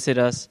free to visit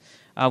us.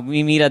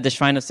 We meet at the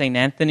Shrine of St.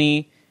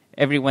 Anthony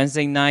every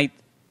Wednesday night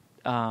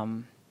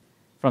from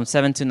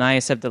 7 to 9,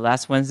 except the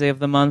last Wednesday of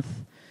the month.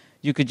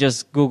 You could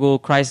just Google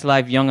Christ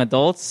Life Young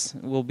Adults.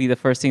 It will be the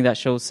first thing that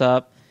shows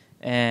up.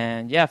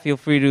 And yeah, feel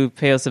free to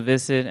pay us a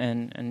visit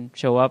and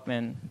show up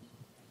and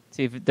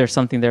see if there's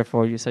something there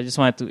for you. So I just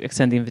wanted to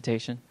extend the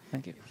invitation.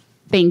 Thank you.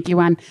 Thank you,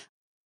 Juan.